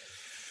 Christchurch.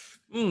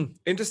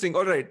 Interesting.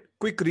 All right.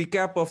 Quick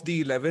recap of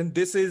the 11.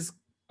 This is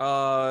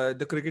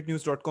the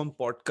cricketnews.com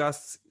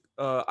podcast's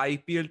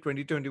IPL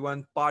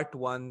 2021 Part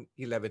 1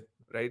 11.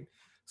 Right.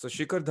 So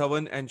Shikhar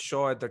Dhawan and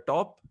Shaw at the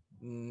top.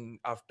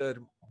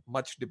 After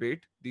much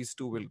debate, these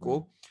two will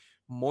go.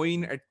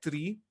 Moin at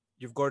 3.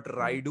 You've got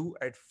Raidu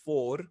at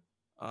 4.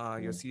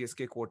 Your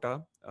CSK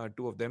quota,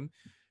 2 of them.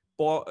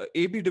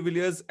 AB de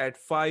Villiers at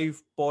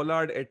 5.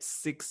 Pollard at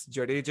 6.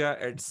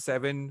 Jadeja at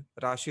 7.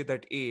 Rashid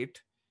at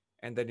 8.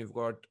 And then you've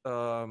got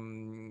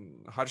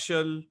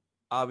Harshal,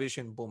 Avesh,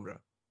 and Bumrah.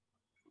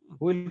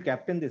 Who will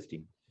captain this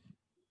team?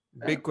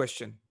 Big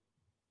question.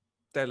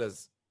 Tell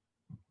us.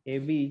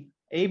 AB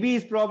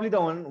is probably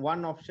the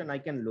one option I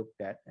can look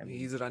at. I mean,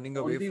 he's running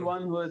away from...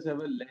 one who has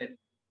ever led.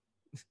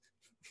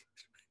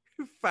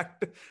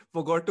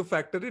 Forgot to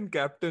factor in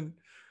captain.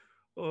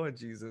 Oh,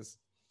 Jesus.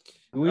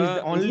 Who is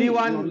the only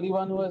one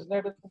who has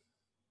led?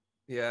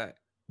 Yeah.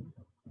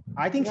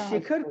 I think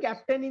Shikhar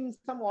captain in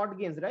some odd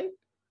games, right?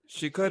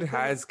 Shikhar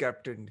has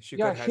captained.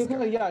 Shikhar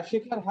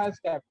has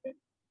captained.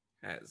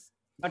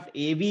 But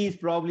AB is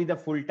probably the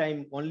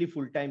only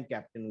full-time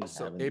captain.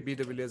 So AB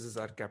de Villiers is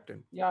our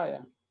captain. Yeah.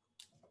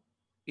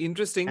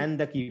 Interesting. And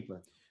the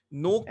keeper.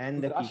 No.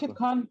 And the Rashid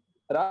keeper.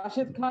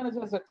 Rashid Khan is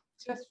a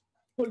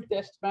successful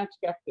test match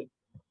captain.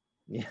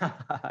 Yeah.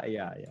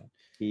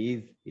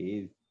 He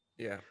is.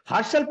 Yeah.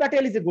 Harshal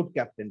Patel is a good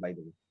captain, by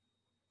the way.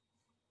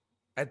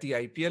 At the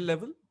IPL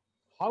level?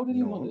 How did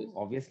you know this?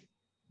 Obviously.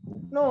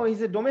 No,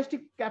 he's a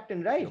domestic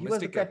captain, right? Domestic he was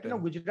the captain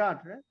of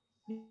Gujarat, right?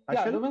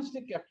 Yeah,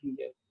 domestic captain,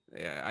 yes.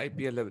 Yeah,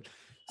 IPL level.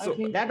 So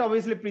that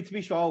obviously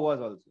Prithvi Shaw was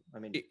also. I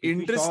mean,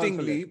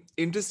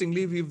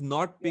 interestingly, we've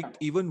not picked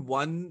even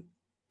one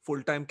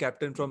full-time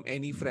captain from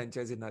any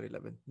franchise in our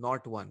 11.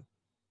 Not one.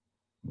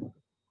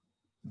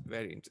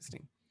 Very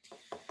interesting.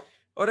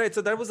 All right,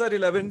 so that was our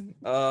 11.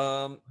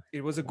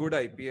 It was a good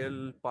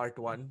IPL part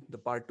 1. The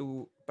part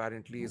 2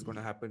 apparently is going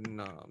to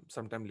happen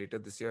sometime later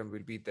this year and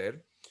we'll be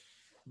there.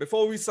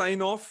 Before we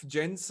sign off,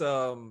 gents,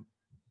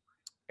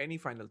 Any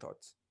final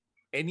thoughts?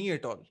 Any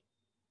at all?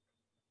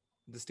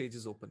 The stage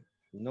is open.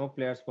 No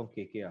players from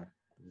KKR.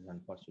 This is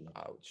unfortunate.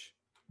 Ouch.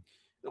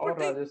 Or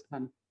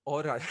Rajasthan.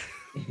 Or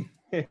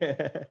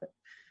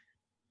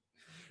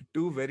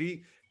two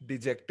very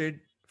dejected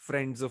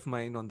friends of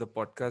mine on the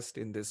podcast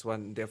in this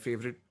one. Their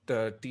favorite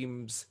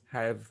teams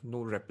have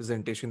no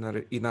representation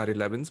in our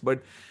 11s,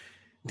 but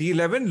the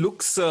 11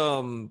 looks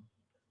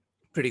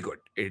pretty good.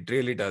 It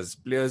really does.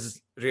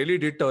 Players really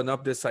did turn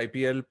up this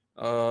IPL.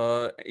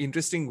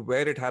 Interesting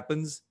where it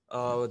happens.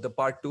 The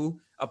part 2.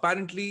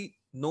 Apparently,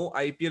 no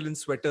IPL in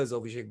sweaters,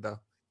 Abhishek Da.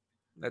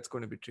 That's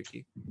going to be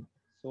tricky.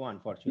 So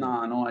unfortunate.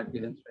 Nah, no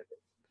IPL in sweaters.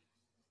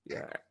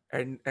 Yeah,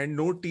 and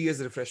no tea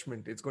as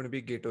refreshment. It's going to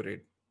be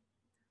Gatorade.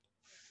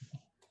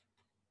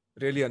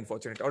 Really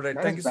unfortunate. All right,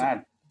 thank you.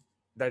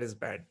 That is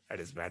bad.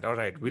 All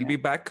right, we'll be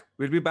back.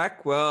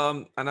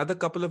 Another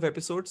couple of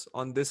episodes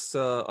on this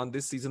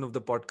season of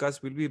the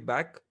podcast. We'll be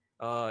back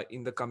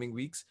in the coming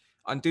weeks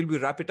until we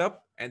wrap it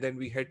up, and then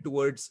we head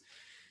towards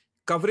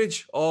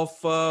coverage of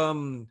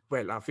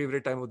our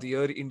favorite time of the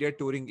year, India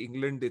touring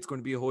England. It's going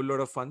to be a whole lot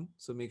of fun.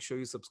 So make sure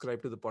you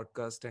subscribe to the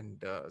podcast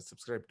and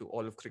subscribe to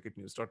all of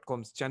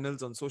cricketnews.com's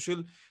channels on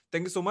social.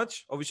 Thank you so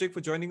much, Abhishek,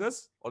 for joining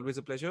us. Always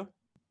a pleasure.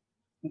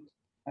 You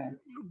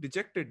look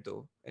dejected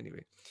though.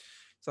 Anyway,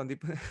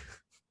 Sandeepan,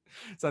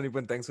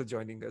 thanks for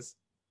joining us.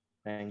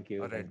 Thank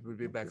you. All right, we'll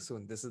be back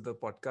soon. This is the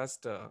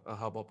podcast, a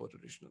Hubhopper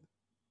original.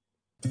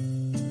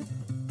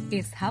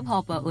 इस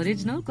Hubhopper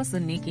original को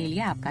सुनने के लिए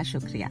आपका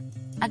शुक्रिया।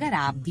 अगर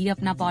आप भी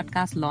अपना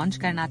पॉडकास्ट लॉन्च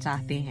करना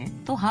चाहते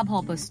हैं, तो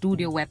हबहॉपर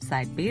स्टूडियो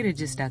वेबसाइट पे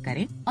रजिस्टर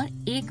करें और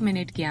 1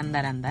 मिनट के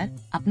अंदर अंदर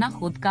अपना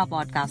खुद का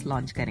पॉडकास्ट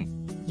लॉन्च करें।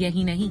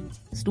 यही नहीं,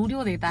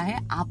 स्टूडियो देता है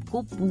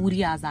आपको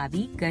पूरी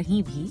आजादी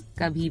कहीं भी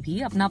कभी भी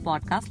अपना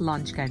पॉडकास्ट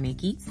लॉन्च करने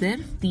की,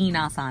 सिर्फ 3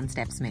 आसान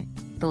स्टेप्स में।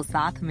 तो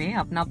साथ में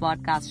अपना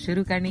पॉडकास्ट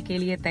शुरू करने के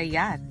लिए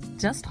तैयार?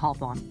 Just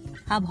hop on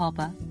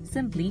Hubhopper,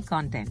 simply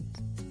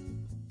content.